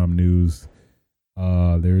Capcom news.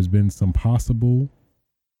 There's been some possible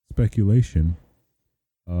speculation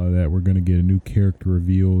that we're going to get a new character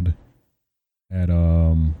revealed at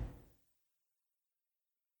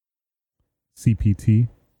CPT,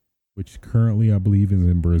 which currently I believe is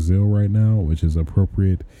in Brazil right now, which is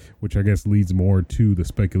appropriate, which I guess leads more to the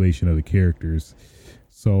speculation of the characters.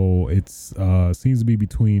 So it's seems to be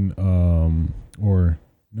between or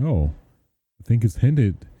no, I think it's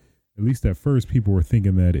hinted, at least at first people were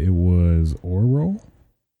thinking that it was Oro,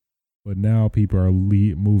 but now people are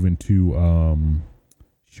moving to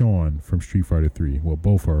Sean from Street Fighter 3. Well,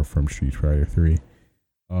 both are from Street Fighter 3,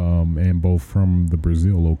 and both from the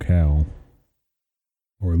Brazil locale,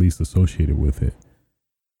 or at least associated with it.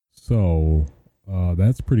 So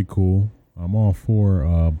that's pretty cool. I'm all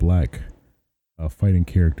for black fighting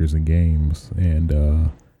characters in games,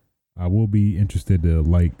 and I will be interested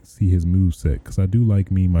to see his moveset, because I do like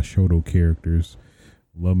my Shoto characters.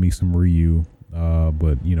 Love me some Ryu,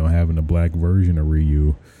 but having a black version of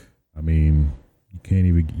Ryu, I mean,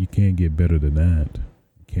 you can't get better than that,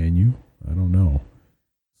 can you? I don't know.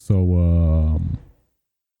 So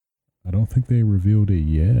I don't think they revealed it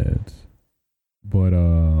yet, but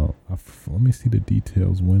let me see the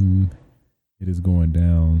details when it is going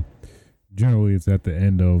down. Generally, it's at the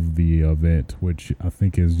end of the event, which I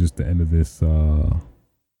think is just the end of this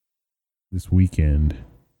weekend.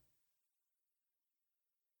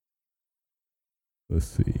 Let's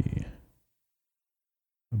see.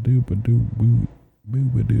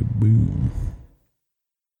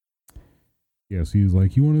 Yeah, so he's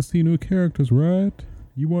like, you want to see new characters, right?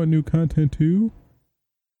 You want new content too?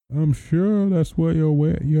 I'm sure that's what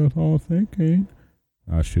you're all thinking.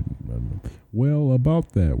 I shouldn't. Well,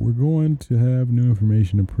 about that, we're going to have new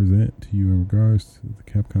information to present to you in regards to the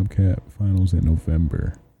Capcom Cap finals in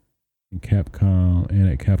November, and at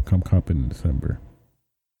Capcom Cup in December.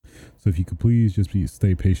 So if you could please just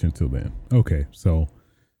stay patient till then. Okay, so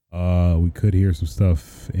we could hear some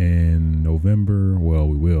stuff in November. Well,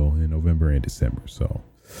 we will in November and December. So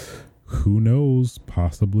who knows?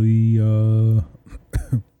 Possibly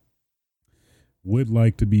would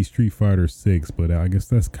like to be Street Fighter 6, but I guess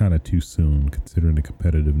that's kind of too soon considering the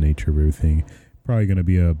competitive nature of everything. Probably going to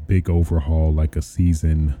be a big overhaul, like a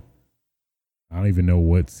season. I don't even know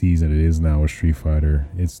what season it is now with Street Fighter.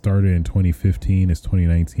 It started in 2015. It's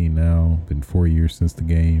 2019 now. Been 4 years since the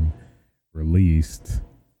game released.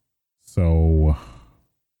 So,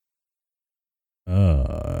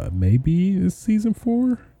 maybe it's season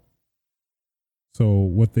 4? So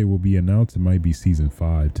what they will be announcing might be season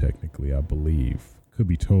 5, technically, I believe. Could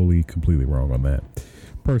be totally, completely wrong on that.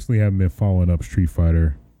 Personally, haven't been following up Street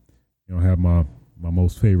Fighter. I have my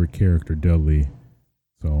most favorite character, Dudley.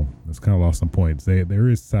 So that's kind of lost some points. There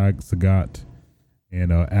is Sagat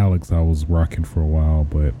and Alex I was rocking for a while,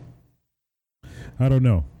 but I don't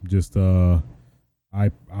know. Just I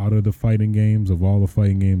out of the fighting games, of all the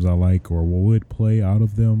fighting games I like or would play out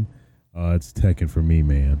of them, it's Tekken for me,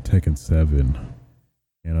 man. Tekken 7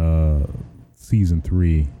 and season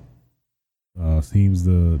 3 seems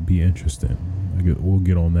to be interesting. We'll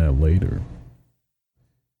get on that later.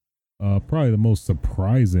 Probably the most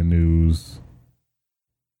surprising news.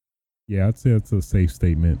 Yeah, I'd say it's a safe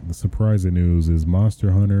statement. The surprising news is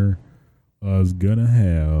Monster Hunter is gonna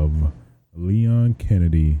have Leon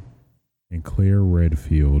Kennedy and Claire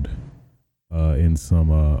Redfield in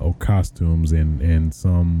some costumes and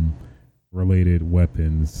some related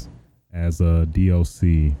weapons as a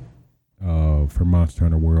DLC for Monster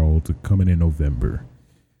Hunter World coming in November.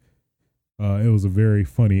 It was a very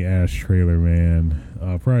funny ass trailer,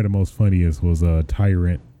 man. Probably the most funniest was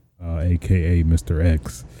Tyrant, aka Mr.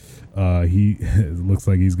 X. He looks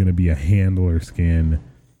like he's gonna be a handler skin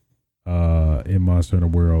in Monster Hunter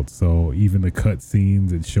World. So even the cut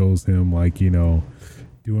scenes, it shows him like,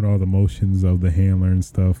 doing all the motions of the handler and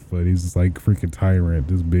stuff, but he's just like freaking Tyrant,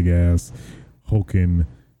 this big ass hulking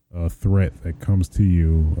threat that comes to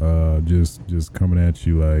you, just coming at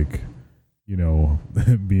you like,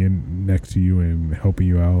 being next to you and helping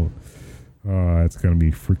you out. It's gonna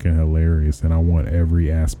be freaking hilarious, and I want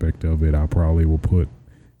every aspect of it. I probably will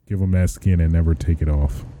give him that skin and never take it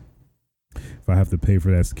off. If I have to pay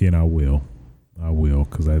for that skin, I will,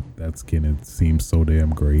 because that skin, it seems so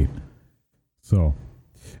damn great. So,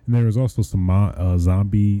 and there was also some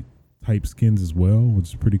zombie type skins as well, which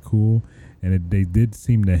is pretty cool. And they did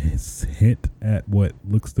seem to hint at what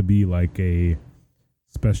looks to be like a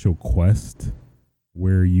special quest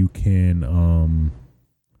where you can,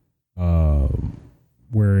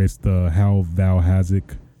 where it's the How Thou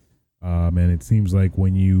Hazak. And it seems like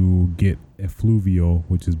when you get Effluvial,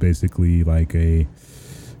 which is basically like a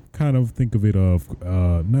kind of, think of it of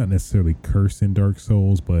not necessarily curse in Dark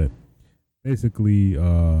Souls, but basically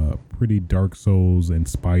pretty Dark Souls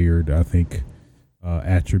inspired, I think,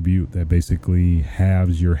 attribute that basically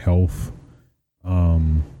halves your health,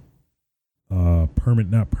 not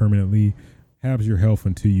permanently, halves your health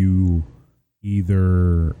until you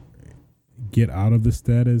either get out of the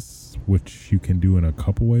status, which you can do in a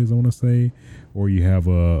couple ways, I want to say, or you have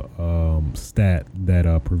a stat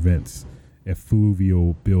that prevents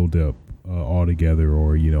effluvial buildup altogether,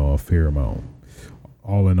 or a fair amount.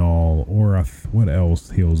 All in all, or what else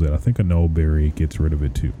heals it? I think a Nullberry gets rid of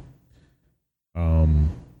it too.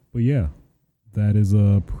 But yeah, that is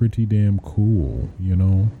pretty damn cool.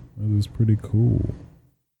 That is pretty cool.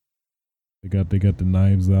 They got the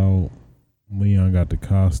knives out. Leon got the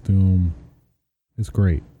costume. It's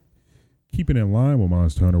great. Keeping in line with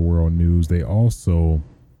Monster Hunter World news, they also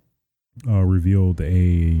revealed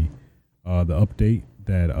the update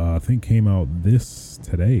that I think came out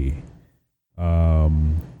today,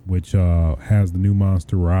 which has the new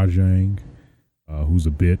monster Rajang, who's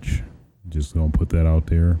a bitch. Just gonna put that out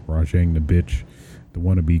there. Rajang the bitch, the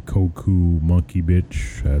wannabe Koku monkey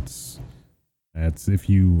bitch. That's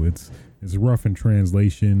it's rough in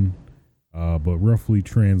translation. But roughly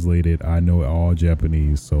translated, I know all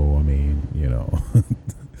Japanese, so I mean,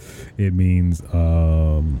 it means,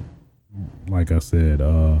 like I said,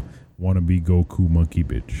 wannabe Goku monkey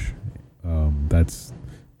bitch.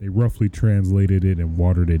 They roughly translated it and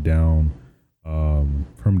watered it down,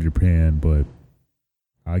 from Japan, but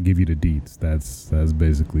I'll give you the deets. That's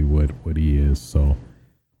basically what he is. So,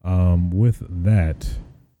 with that,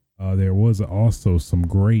 there was also some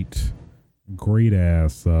great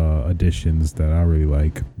ass additions that I really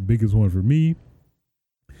like. Biggest one for me,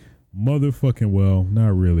 not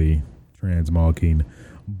really transmogging,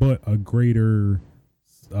 but a greater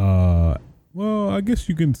I guess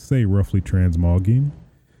you can say roughly transmogging.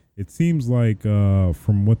 It seems like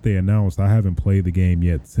from what they announced, I haven't played the game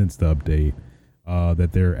yet since the update,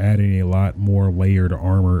 that they're adding a lot more layered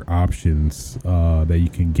armor options that you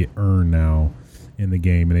can earn now in the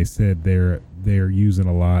game, and they said they're using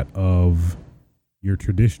a lot of your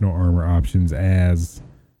traditional armor options as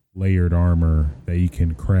layered armor that you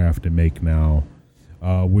can craft and make now,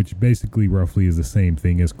 which basically roughly is the same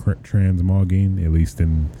thing as transmogging, at least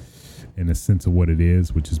in the sense of what it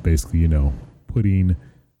is, which is basically putting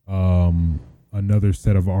another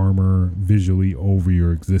set of armor visually over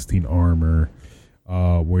your existing armor,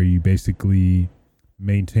 where you basically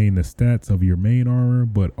maintain the stats of your main armor,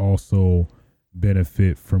 but also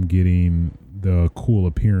benefit from getting the cool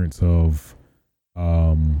appearance of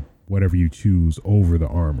whatever you choose over the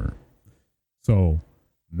armor. So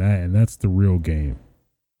that's the real game.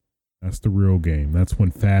 That's the real game. That's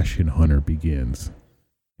when Fashion Hunter begins.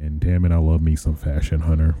 And damn it, I love me some Fashion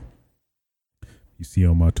Hunter. You see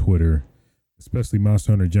on my Twitter, especially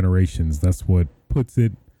Monster Hunter Generations. That's what puts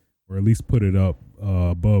it, or at least put it up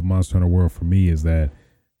above Monster Hunter World for me, is that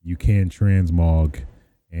you can transmog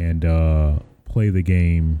and play the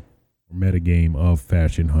game or meta game of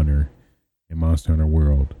Fashion Hunter in Monster Hunter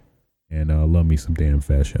World. And love me some damn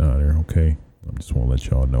Fashion Hunter, okay? I just want to let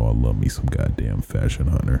y'all know I love me some goddamn Fashion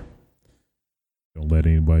Hunter. Don't let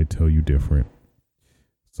anybody tell you different.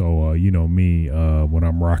 So, you know me, when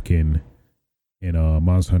I'm rocking in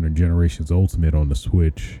Monster Hunter Generations Ultimate on the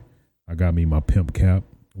Switch, I got me my pimp cap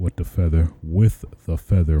with the feather,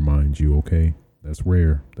 mind you, okay? That's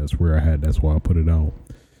rare. That's where I had. That's why I put it out.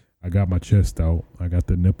 I got my chest out. I got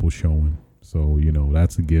the nipple showing. So, you know,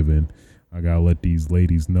 that's a given. I got to let these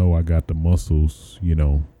ladies know I got the muscles, you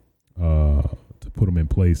know, to put them in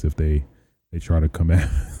place if they try to come at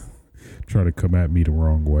me the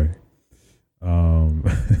wrong way.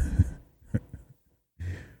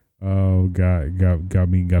 Oh, got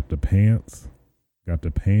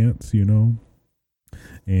the pants, you know,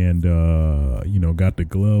 and you know, got the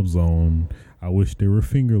gloves on. I wish they were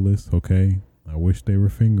fingerless, okay? I wish they were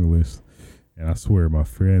fingerless. And I swear my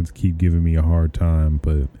friends keep giving me a hard time,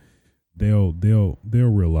 but they'll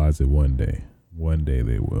realize it one day. One day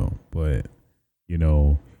they will. But, you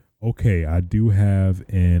know, okay, I do have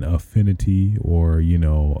an affinity, or, you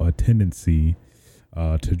know, a tendency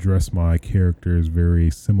to dress my characters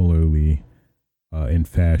very similarly in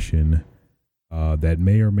fashion that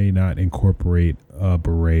may or may not incorporate a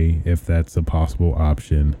beret, if that's a possible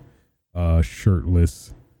option,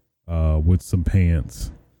 shirtless with some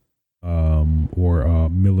pants, or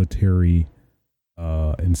military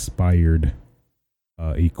inspired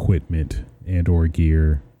equipment and or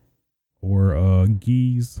gear, or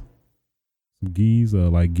gis,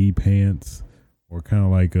 like gi pants, or kind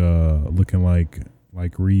of like looking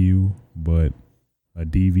like Ryu, but a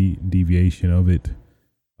deviation of it,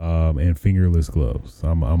 and fingerless gloves.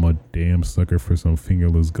 I'm a damn sucker for some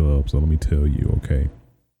fingerless gloves, so let me tell you, okay?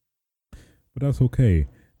 But that's okay.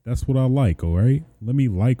 That's what I like, all right? Let me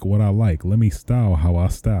like what I like. Let me style how I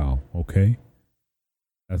style, okay?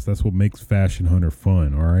 That's what makes Fashion Hunter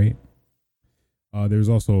fun, all right? There's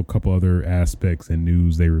also a couple other aspects and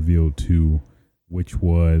news they revealed too, which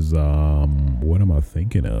was, what am I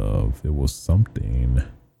thinking of? There was something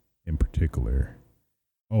in particular.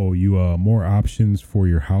 Oh, you more options for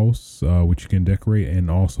your house, which you can decorate, and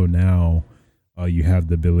also now you have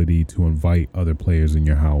the ability to invite other players in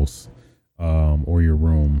your house, or your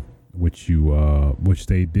room, which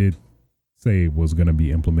they did say was going to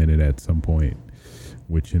be implemented at some point,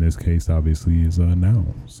 which in this case obviously is now.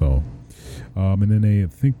 So, and then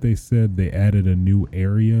they said they added a new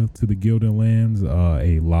area to the Gilded Lands,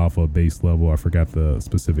 a lava base level. I forgot the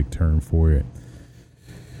specific term for it,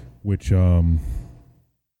 which I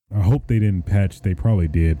hope they didn't patch. They probably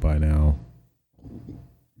did by now.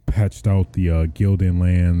 Patched out the Gilded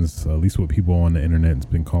Lands, at least what people on the internet has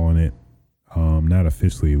been calling it. Not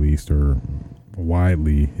officially at least, or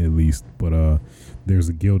widely at least, but there's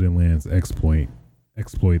a Gilded Lands exploit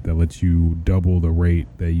that lets you double the rate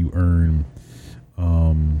that you earn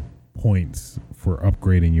points for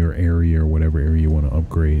upgrading your area or whatever area you want to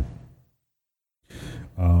upgrade,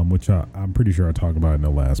 which I'm pretty sure I talked about in the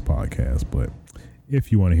last podcast, but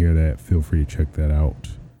if you want to hear that, feel free to check that out.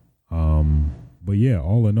 But yeah,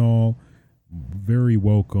 all in all, very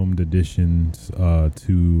welcomed additions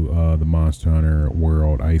to the Monster Hunter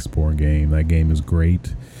World Iceborne game. That game is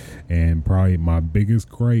great, and probably my biggest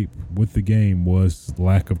gripe with the game was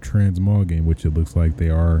lack of transmogging, which it looks like they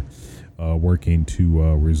are working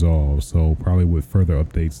to resolve. So probably with further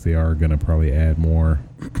updates, they are going to probably add more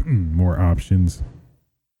more options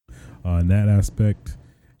in that aspect,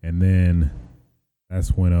 and then that's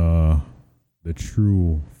when the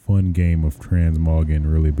true fun game of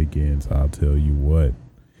transmogging really begins. I'll tell you what,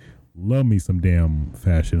 love me some damn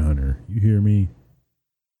Fashion Hunter. You hear me?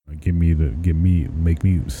 Make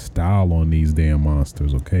me style on these damn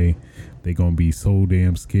monsters, okay? They gonna be so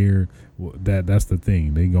damn scared. Well, that's the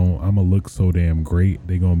thing. I'ma look so damn great.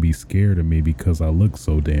 They gonna be scared of me because I look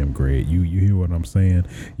so damn great. You hear what I'm saying?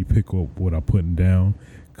 You pick up what I'm putting down,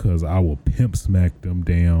 cause I will pimp smack them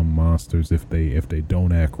damn monsters if they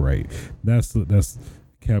don't act right. That's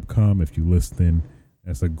Capcom, if you listen.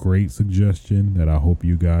 That's a great suggestion that I hope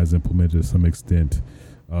you guys implement to some extent.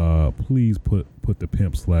 Please put the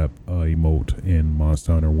pimp slap emote in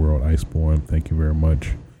Monster Hunter World Iceborne. Thank you very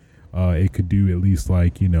much. It could do at least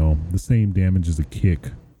the same damage as a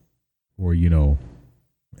kick, or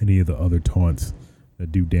any of the other taunts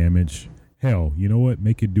that do damage. Hell, you know what?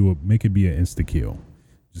 Make it be an insta kill.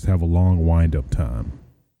 Just have a long wind up time.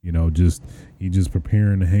 Just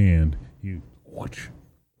preparing the hand.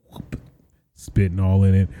 spitting all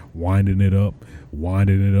in it, winding it up,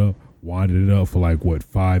 winding it up for like what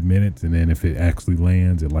 5 minutes, and then if it actually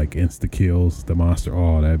lands, it like insta kills the monster.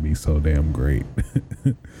 Oh, that'd be so damn great.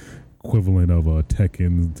 Equivalent of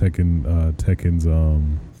Tekken's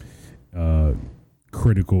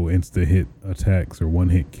critical insta hit attacks or one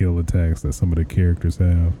hit kill attacks that some of the characters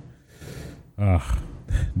have.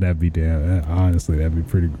 That'd be honestly, that'd be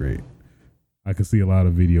pretty great. I could see a lot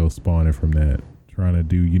of videos spawning from that, trying to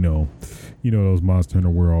do, you know those Monster Hunter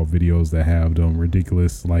World videos that have them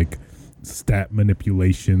ridiculous like stat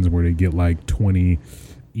manipulations where they get like 20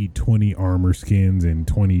 armor skins and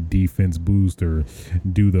 20 defense boost, or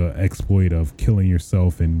do the exploit of killing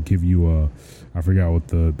yourself and give you I forgot what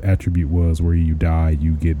the attribute was, where you die,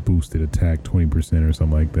 you get boosted attack 20% or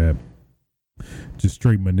something like that. Just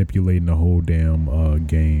straight manipulating the whole damn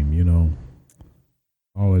game, you know.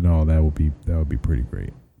 All in all, that would be pretty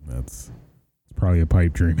great. It's probably a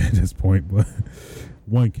pipe dream at this point, but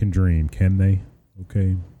one can dream, can they?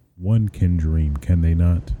 Okay, one can dream, can they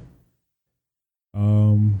not?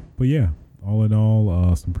 But yeah, all in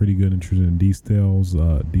all, some pretty good, interesting details.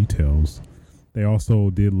 They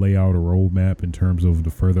also did lay out a roadmap in terms of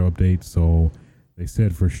the further updates. So they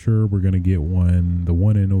said for sure we're gonna get the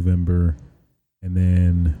one in November, and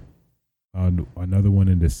then another one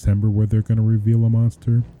in December where they're gonna reveal a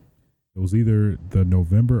monster. It was either the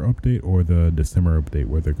November update or the December update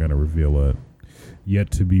where they're gonna reveal a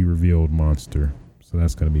yet to be revealed monster. So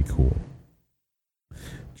that's gonna be cool.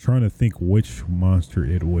 Trying to think which monster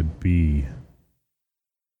it would be,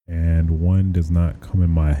 and one does not come in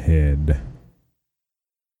my head.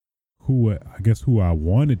 Who I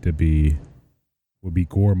want it to be would be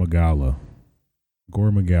Gore Magala.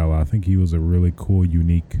 I think he was a really cool,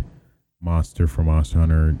 unique monster for Monster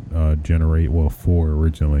Hunter 4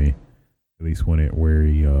 originally, at least where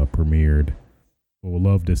he premiered. But would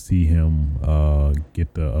love to see him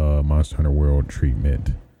get the Monster Hunter World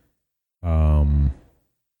treatment.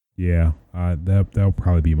 Yeah, that'll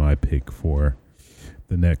probably be my pick for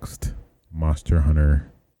the next Monster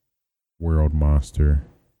Hunter World monster.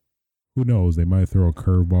 Who knows? They might throw a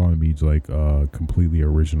curveball and be like a completely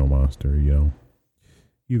original monster. You know,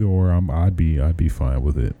 either or, I'd be fine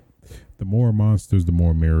with it. The more monsters, the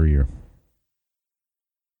more merrier.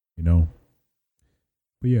 You know.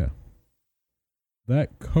 But yeah,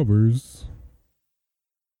 that covers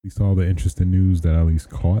at least all the interesting news that I at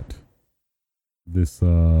least caught this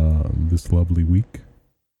lovely week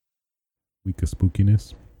of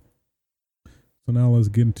spookiness. So now let's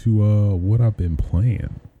get into what I have been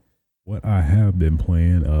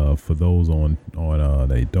playing for those on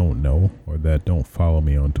that don't know, or that don't follow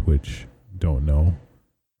me on Twitch, don't know.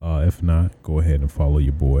 If not, go ahead and follow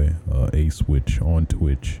your boy A-Switch on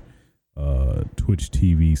Twitch, Twitch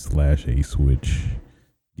TV/A-Switch.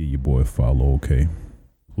 Get your boy a follow, okay?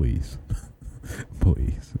 Please.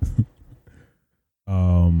 Please.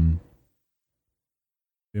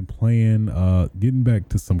 Been playing, getting back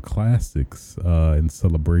to some classics in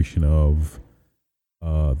celebration of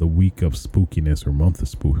the week of spookiness, or month of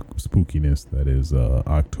spookiness, that is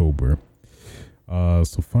October.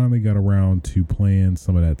 So finally got around to playing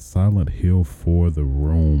some of that Silent Hill for the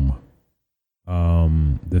Room.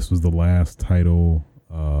 This was the last title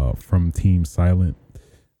from Team Silent,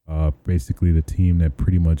 basically the team that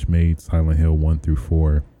pretty much made Silent Hill 1 through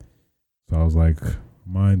 4. So I was like,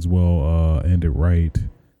 might as well end it right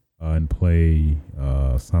and play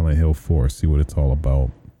Silent Hill 4, see what it's all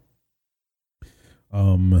about.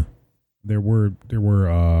 There were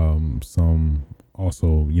some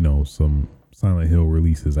also, some Silent Hill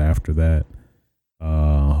releases after that.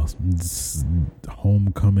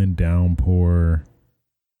 Homecoming, Downpour.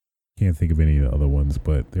 Can't think of any of the other ones,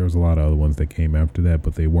 but there was a lot of other ones that came after that,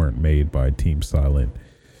 but they weren't made by Team Silent.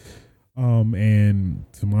 And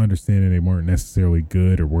to my understanding, they weren't necessarily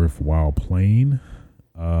good or worthwhile playing,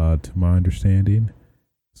 to my understanding.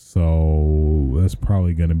 So that's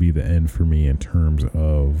probably going to be the end for me in terms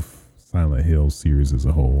of Silent Hill series as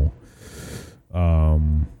a whole.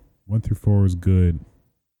 1 through 4 is good,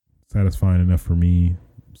 satisfying enough for me.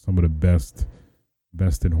 Some of the best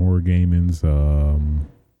in horror gamings,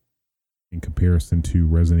 in comparison to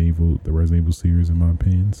the Resident Evil series, in my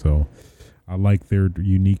opinion. So I like their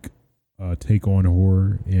unique take on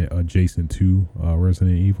horror adjacent to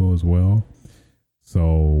Resident Evil as well.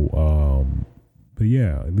 So, but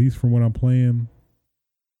yeah, at least from what I'm playing,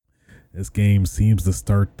 this game seems to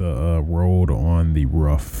start the road on the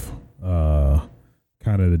rough,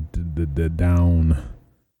 kind of the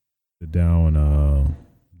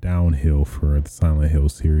downhill for the Silent Hill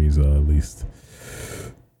series, at least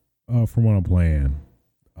from what I'm playing.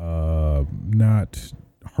 Not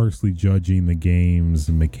harshly judging the game's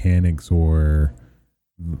mechanics or,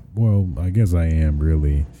 well, I guess I am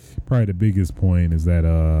really. Probably the biggest point is that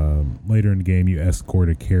later in the game you escort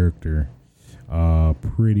a character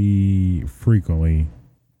pretty frequently,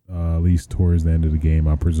 at least towards the end of the game.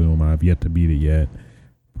 I presume I've yet to beat it yet.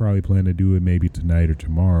 Probably plan to do it maybe tonight or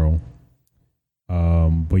tomorrow.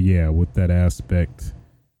 But yeah, with that aspect,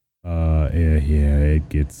 it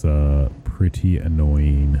gets pretty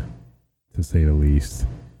annoying, to say the least,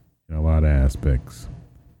 in a lot of aspects.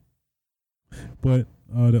 But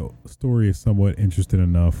the story is somewhat interesting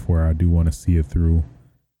enough where I do want to see it through,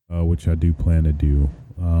 which I do plan to do.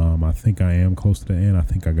 I think I am close to the end. I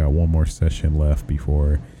think I got one more session left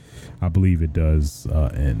before I believe it does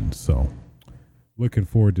end. So looking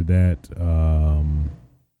forward to that.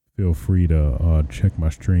 Feel free to check my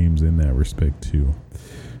streams in that respect too.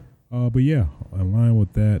 But yeah, in line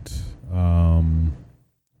with that,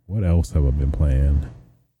 what else have I been playing?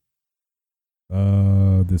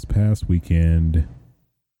 This past weekend,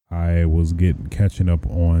 I was catching up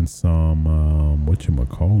on some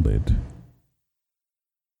whatchamacallit.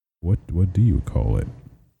 What do you call it?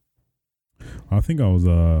 I think I was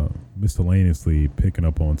miscellaneously picking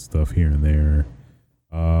up on stuff here and there.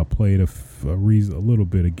 Played a little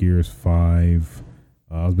bit of Gears 5.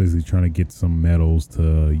 I was basically trying to get some medals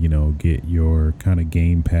to, get your kind of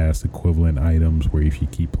Game Pass equivalent items where if you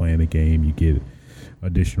keep playing the game, you get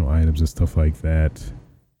additional items and stuff like that.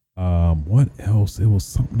 What else? It was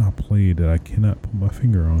something I played that I cannot put my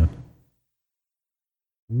finger on.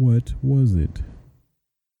 What was it?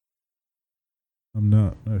 I'm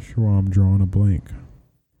not sure. I'm drawing a blank.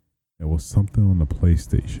 It was something on the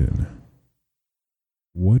PlayStation.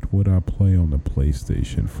 What would I play on the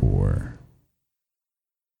PlayStation for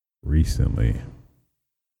recently?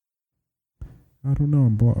 I don't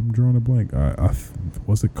know. I'm drawing a blank.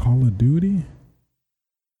 Was it Call of Duty?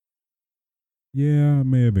 Yeah, it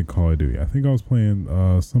may have been Call of Duty. I think I was playing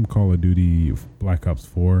some Call of Duty Black Ops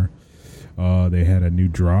 4. They had a new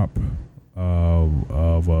drop of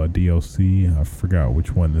DLC. I forgot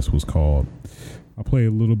which one this was called. I played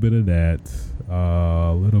a little bit of that.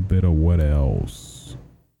 A little bit of what else?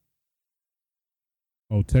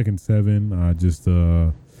 Oh, Tekken 7. I just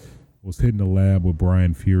was hitting the lab with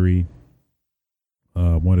Brian Fury.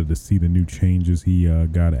 Wanted to see the new changes he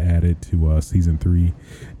got added to season 3.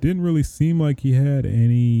 Didn't really seem like he had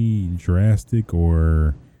any drastic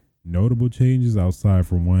or notable changes outside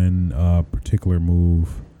from one particular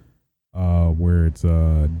move where it's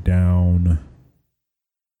down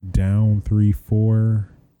 3-4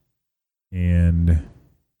 and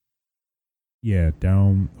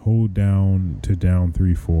hold down to down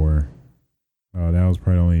 3-4. That was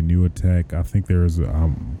probably the only new attack. I think there's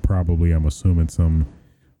I'm assuming some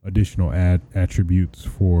additional attributes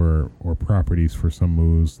or properties for some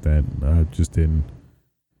moves that just didn't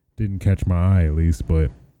catch my eye, at least.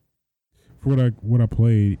 But for what I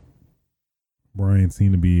played, Brian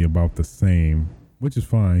seemed to be about the same, which is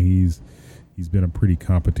fine. He's been a pretty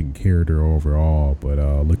competent character overall, but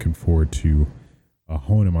looking forward to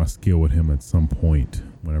honing my skill with him at some point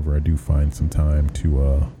whenever I do find some time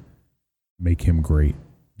to make him great,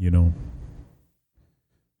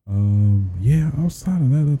 outside of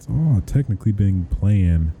that, that's all I've technically been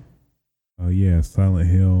playing. Silent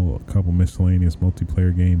Hill, a couple miscellaneous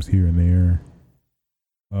multiplayer games here and there.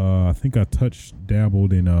 I think I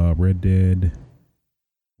dabbled in Red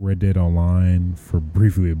Dead Online for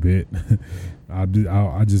briefly a bit.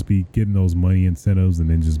 I'll just be getting those money incentives and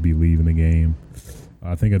then just be leaving the game.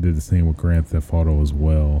 I think I did the same with Grand Theft Auto as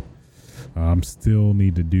well. I'm still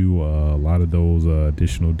need to do a lot of those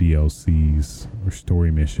additional DLCs or story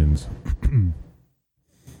missions.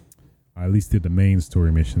 I at least did the main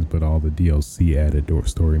story missions, but all the DLC added or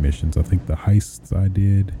story missions. I think the heists I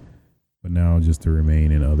did, but now just the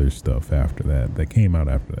remaining other stuff after that came out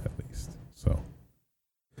after that at least. So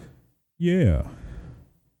yeah,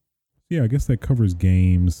 I guess that covers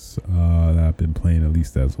games that I've been playing at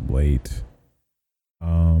least as of late.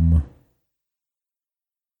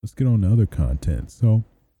 Let's get on to other content. So,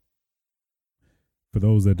 for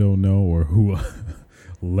those that don't know or who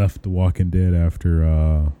left The Walking Dead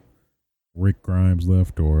after Rick Grimes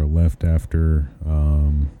left or left after,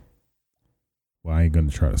 well, I ain't going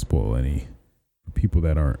to try to spoil any for people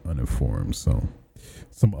that aren't uninformed. So,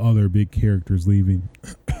 some other big characters leaving.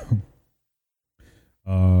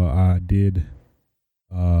 I did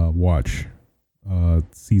watch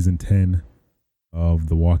season 10 of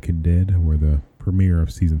The Walking Dead, or the premiere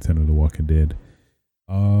of season 10 of The Walking Dead.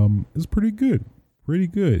 It's pretty good.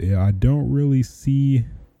 I don't really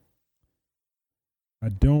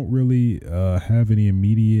have any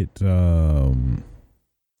immediate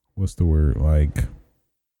what's the word, like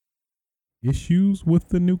issues with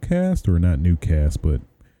the new cast, or not new cast, but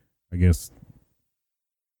I guess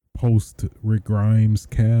post Rick Grimes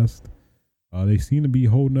cast. They seem to be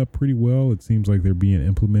holding up pretty well. It seems like they're being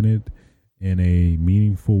implemented in a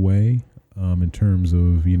meaningful way, in terms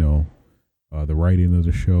of, the writing of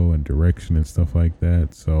the show and direction and stuff like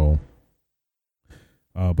that. So,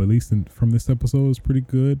 but at least from this episode, it's pretty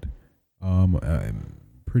good. I'm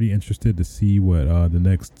pretty interested to see what the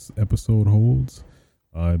next episode holds.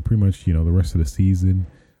 Pretty much, the rest of the season.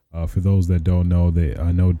 For those that don't know,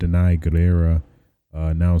 I know Danai Gurira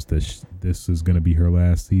announced that this is going to be her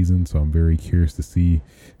last season, so I'm very curious to see.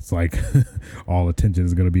 It's like all attention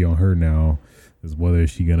is going to be on her now, is whether is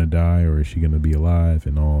she going to die or is she going to be alive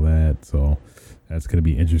and all that. So that's going to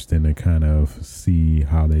be interesting to kind of see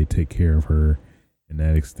how they take care of her in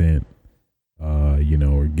that extent,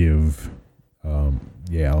 or give, I'm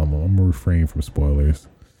going to refrain from spoilers.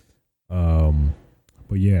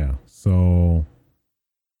 But yeah, so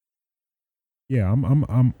yeah,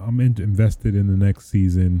 I'm invested in the next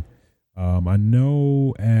season. I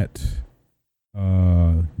know at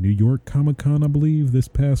New York Comic-Con, I believe, this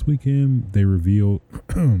past weekend, they revealed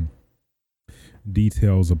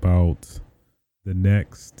details about the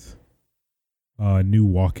next new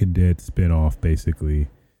Walking Dead spinoff, basically.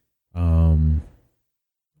 I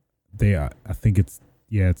think it's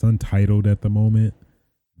untitled at the moment,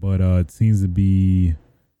 but it seems to be,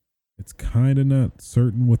 it's kind of not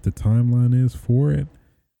certain what the timeline is for it,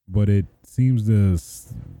 but it seems to,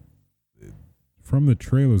 from the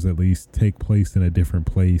trailers at least, take place in a different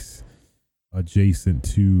place adjacent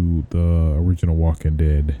to the original Walking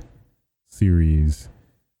Dead series.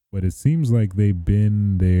 But it seems like they've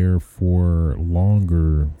been there for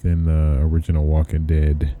longer than the original Walking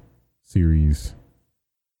Dead series.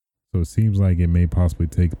 So it seems like it may possibly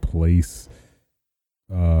take place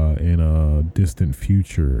in a distant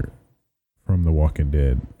future from the Walking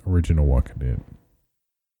Dead, original Walking Dead.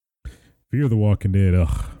 Fear the Walking Dead, I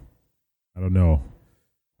don't know.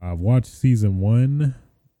 I've watched season 1.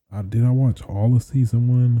 Did I watch all of season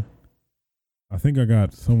 1? I think I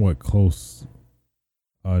got somewhat close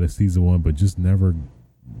to season 1, but just never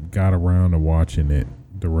got around to watching it,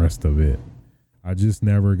 the rest of it. I just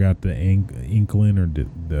never got the inkling or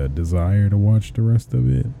the desire to watch the rest of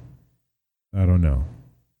it. I don't know.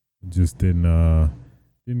 It just didn't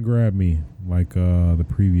grab me like the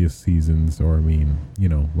previous seasons, or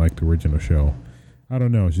like the original show. I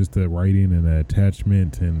don't know. It's just the writing and the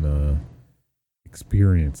attachment and the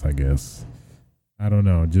experience, I guess. I don't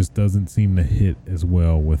know. It just doesn't seem to hit as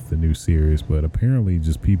well with the new series, but apparently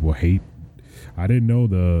just people hate. I didn't know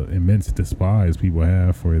the immense despise people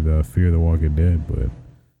have for the Fear the Walking Dead, but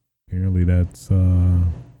apparently that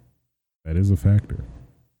is a factor.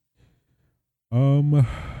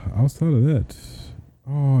 Outside of that,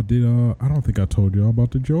 I don't think I told y'all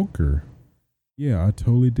about the Joker. Yeah, I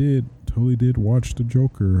totally did watch the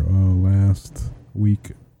Joker last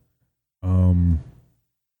week.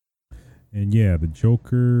 And yeah, the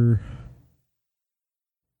Joker,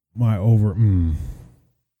 that's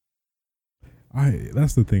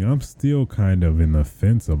the thing. I'm still kind of in the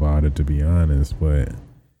fence about it, to be honest, but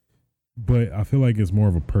I feel like it's more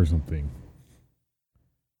of a personal thing.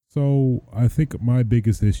 So I think my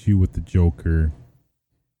biggest issue with the Joker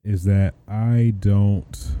is that I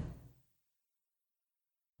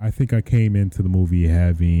think I came into the movie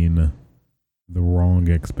having the wrong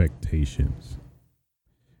expectations.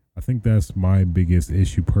 I think that's my biggest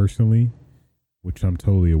issue personally, which I'm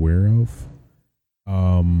totally aware of.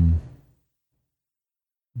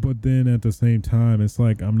 But then at the same time, it's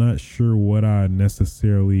like I'm not sure what I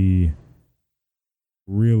necessarily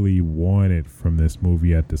really wanted from this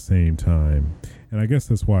movie at the same time. And I guess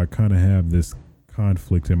that's why I kind of have this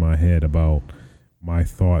conflict in my head about my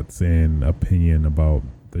thoughts and opinion about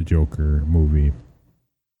the Joker movie.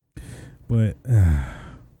 But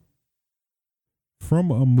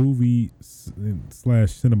from a movie /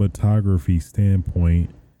 cinematography standpoint,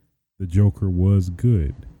 the Joker was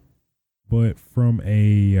good. But from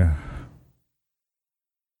a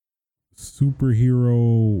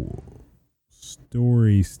superhero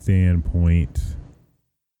story standpoint,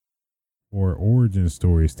 or origin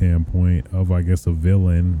story standpoint of, I guess, a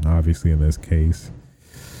villain, obviously in this case,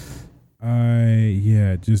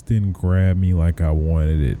 it just didn't grab me like I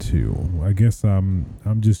wanted it to. I guess I'm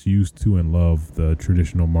just used to and love the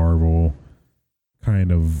traditional Marvel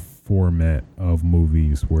kind of format of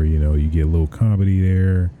movies where, you get a little comedy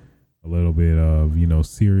there, a little bit of,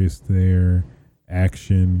 serious there,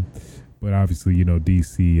 action. But obviously,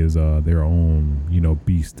 DC is their own,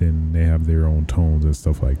 beast, and they have their own tones and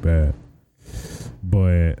stuff like that.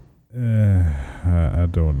 But I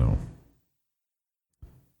don't know.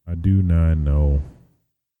 I do not know.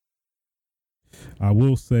 I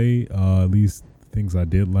will say, at least things I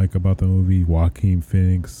did like about the movie. Joaquin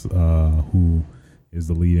Phoenix, who is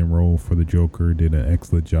the leading role for the Joker, did an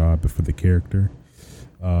excellent job for the character.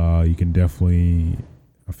 You can definitely,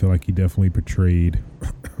 I feel like he definitely portrayed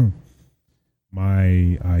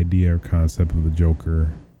my idea or concept of the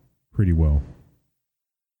Joker pretty well.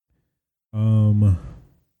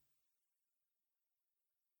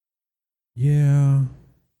 Yeah,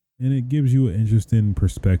 and it gives you an interesting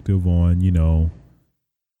perspective on,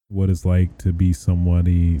 what it's like to be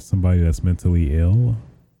somebody that's mentally ill.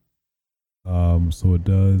 So it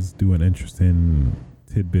does do an interesting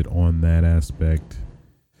tidbit on that aspect.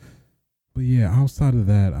 But yeah, outside of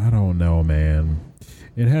that, I don't know, man.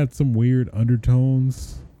 It had some weird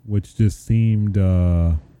undertones, which just seemed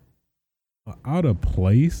out of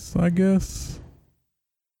place, I guess.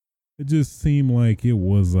 It just seemed like it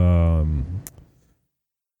was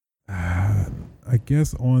I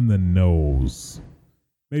guess on the nose.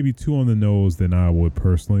 Maybe too on the nose than I would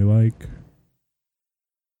personally like.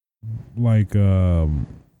 Like for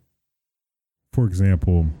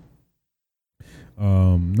example,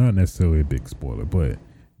 not necessarily a big spoiler, but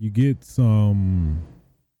you get some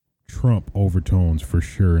Trump overtones for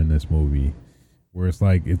sure in this movie, where it's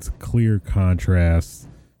like it's clear contrast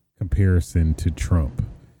comparison to Trump,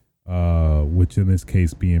 which in this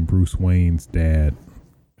case being Bruce Wayne's dad.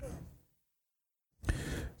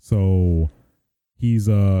 So he's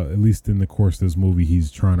at least in the course of this movie,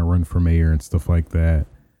 he's trying to run for mayor and stuff like that,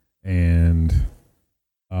 and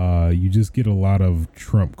you just get a lot of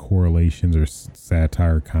Trump correlations or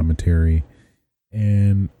satire commentary,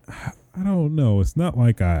 and I don't know. It's not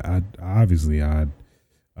like I obviously yeah,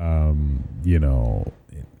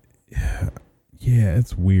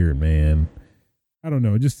 it's weird, man. I don't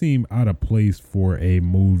know. It just seemed out of place for a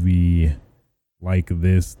movie like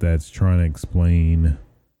this that's trying to explain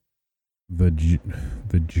the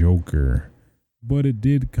Joker, but it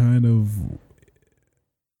did kind of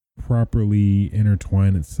properly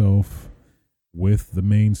intertwine itself with the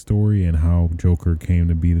main story and how Joker came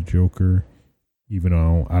to be the Joker, even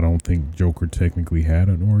though I don't think Joker technically had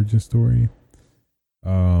an origin story.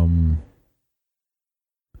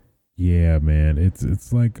 Yeah, man,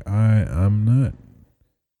 it's like I'm not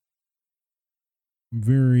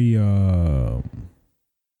very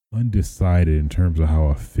undecided in terms of how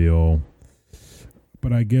I feel.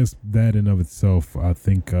 But I guess that in of itself, I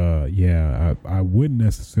think, I wouldn't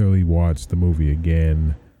necessarily watch the movie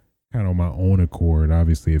again, kind of on my own accord.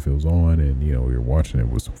 Obviously, if it was on and, we were watching it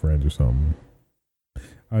with some friends or something,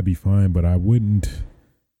 I'd be fine. But I wouldn't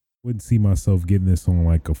see myself getting this on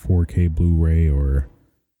like a 4K Blu-ray or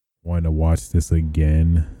wanting to watch this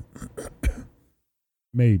again.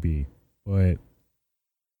 Maybe, but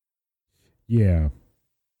yeah,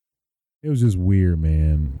 it was just weird,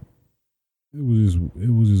 man. It was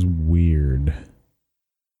just weird.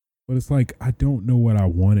 But it's like I don't know what I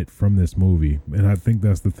wanted from this movie. And I think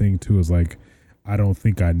that's the thing too, is like I don't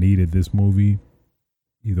think I needed this movie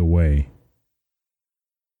either way.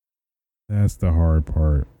 That's the hard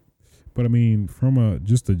part. But I mean, from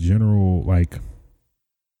just a general, like,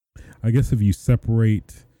 I guess if you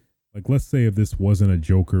separate, like, let's say if this wasn't a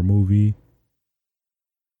Joker movie,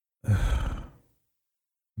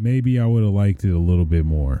 maybe I would have liked it a little bit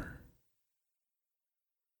more.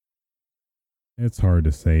 It's hard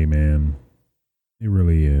to say, man. It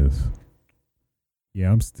really is.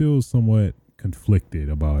 Yeah, I'm still somewhat conflicted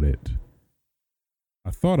about it. I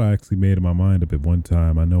thought I actually made my mind up at one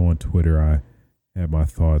time. I know on Twitter I had my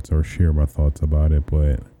thoughts or share my thoughts about it,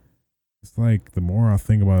 but it's like the more I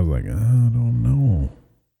think about it, it's like, I don't know.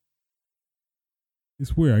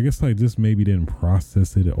 It's weird. I guess I just maybe didn't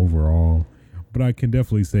process it overall. But I can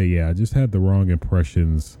definitely say, yeah, I just had the wrong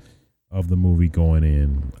impressions of the movie going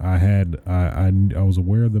in. I was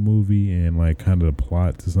aware of the movie and like kind of the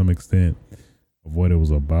plot to some extent of what it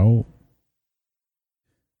was about.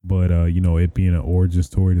 But it being an origin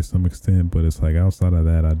story to some extent, but it's like outside of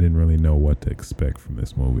that, I didn't really know what to expect from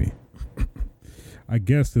this movie. I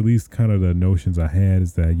guess at least kind of the notions I had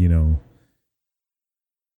is that,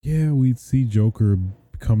 we'd see Joker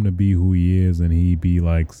come to be who he is and he be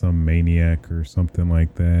like some maniac or something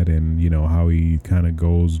like that, and how he kind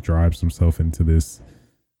of drives himself into this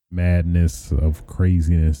madness of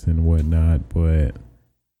craziness and whatnot. But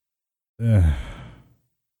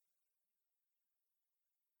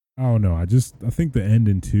I don't know. I think the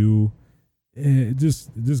ending too, it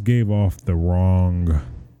just gave off the wrong,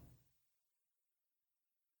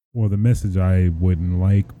 well, the message I wouldn't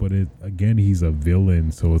like. But he's a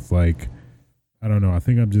villain, so it's like I don't know. I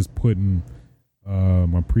think I'm just putting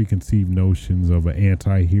my preconceived notions of an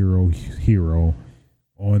anti-hero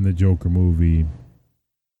on the Joker movie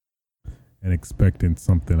and expecting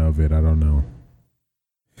something of it. I don't know.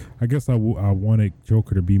 I guess I wanted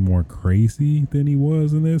Joker to be more crazy than he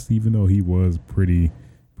was in this, even though he was pretty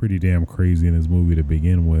damn crazy in his movie to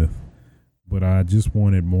begin with. But I just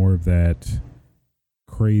wanted more of that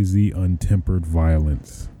crazy, untempered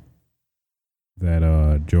violence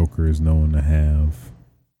that Joker is known to have.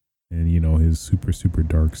 And, you know, his super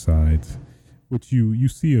dark sides, which you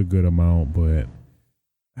see a good amount, but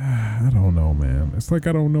I don't know, man. It's like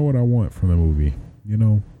I don't know what I want from the movie, you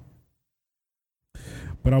know?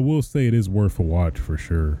 But I will say it is worth a watch for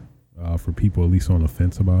sure. For people at least on the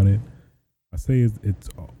fence about it, I say it's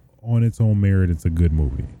on its own merit. It's a good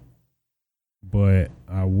movie, but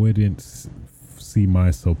I wouldn't see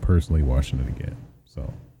myself personally watching it again.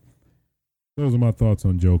 So those are my thoughts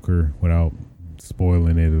on Joker without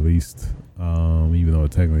spoiling it, at least. Even though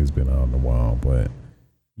it technically has been out in a while, but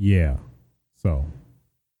yeah. So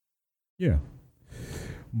yeah.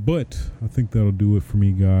 But I think that'll do it for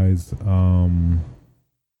me, guys.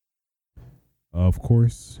 Of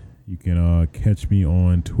course, you can catch me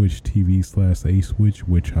on Twitch TV/ASwitch,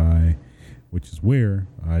 which is where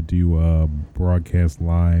I do broadcast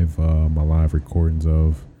live my live recordings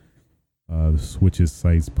of the Switches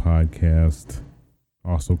Sites podcast.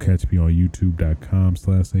 Also catch me on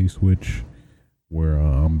youtube.com/ASwitch, where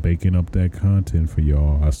I'm baking up that content for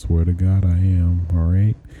y'all. I swear to God I am. All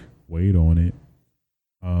right, wait on it.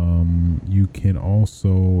 You can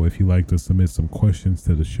also, if you like to submit some questions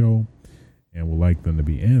to the show and would like them to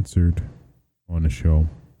be answered on the show,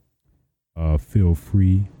 feel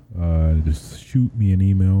free just shoot me an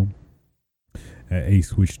email at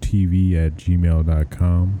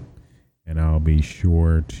aswitchtv@gmail.com, and I'll be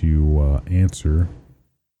sure to answer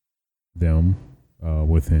them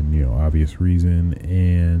within, you know, obvious reason.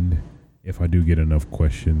 And if I do get enough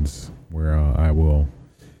questions, where I will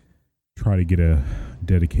try to get a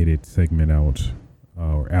dedicated segment out,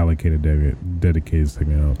 or allocate a dedicated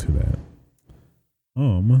segment out to that.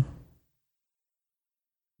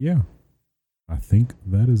 Yeah, I think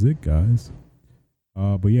that is it, guys.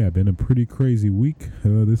 But yeah, been a pretty crazy week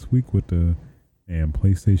this week with the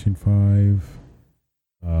PlayStation 5,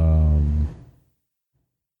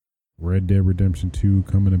 Red Dead Redemption 2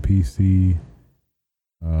 coming to PC.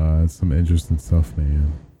 Some interesting stuff,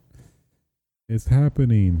 man. It's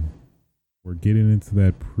happening. We're getting into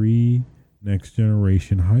that next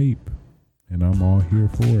generation hype, and I'm all here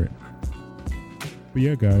for it. But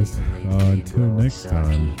yeah, guys, until next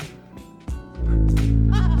time.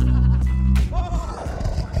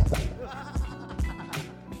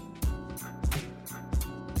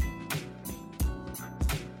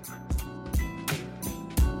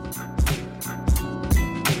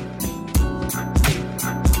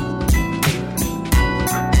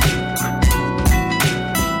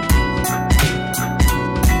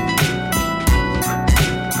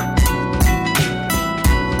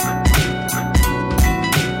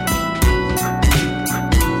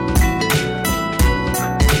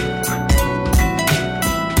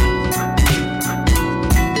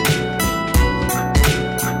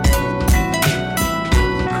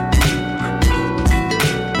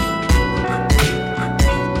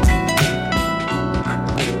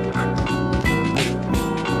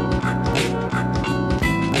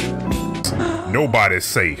 Nobody's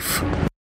safe.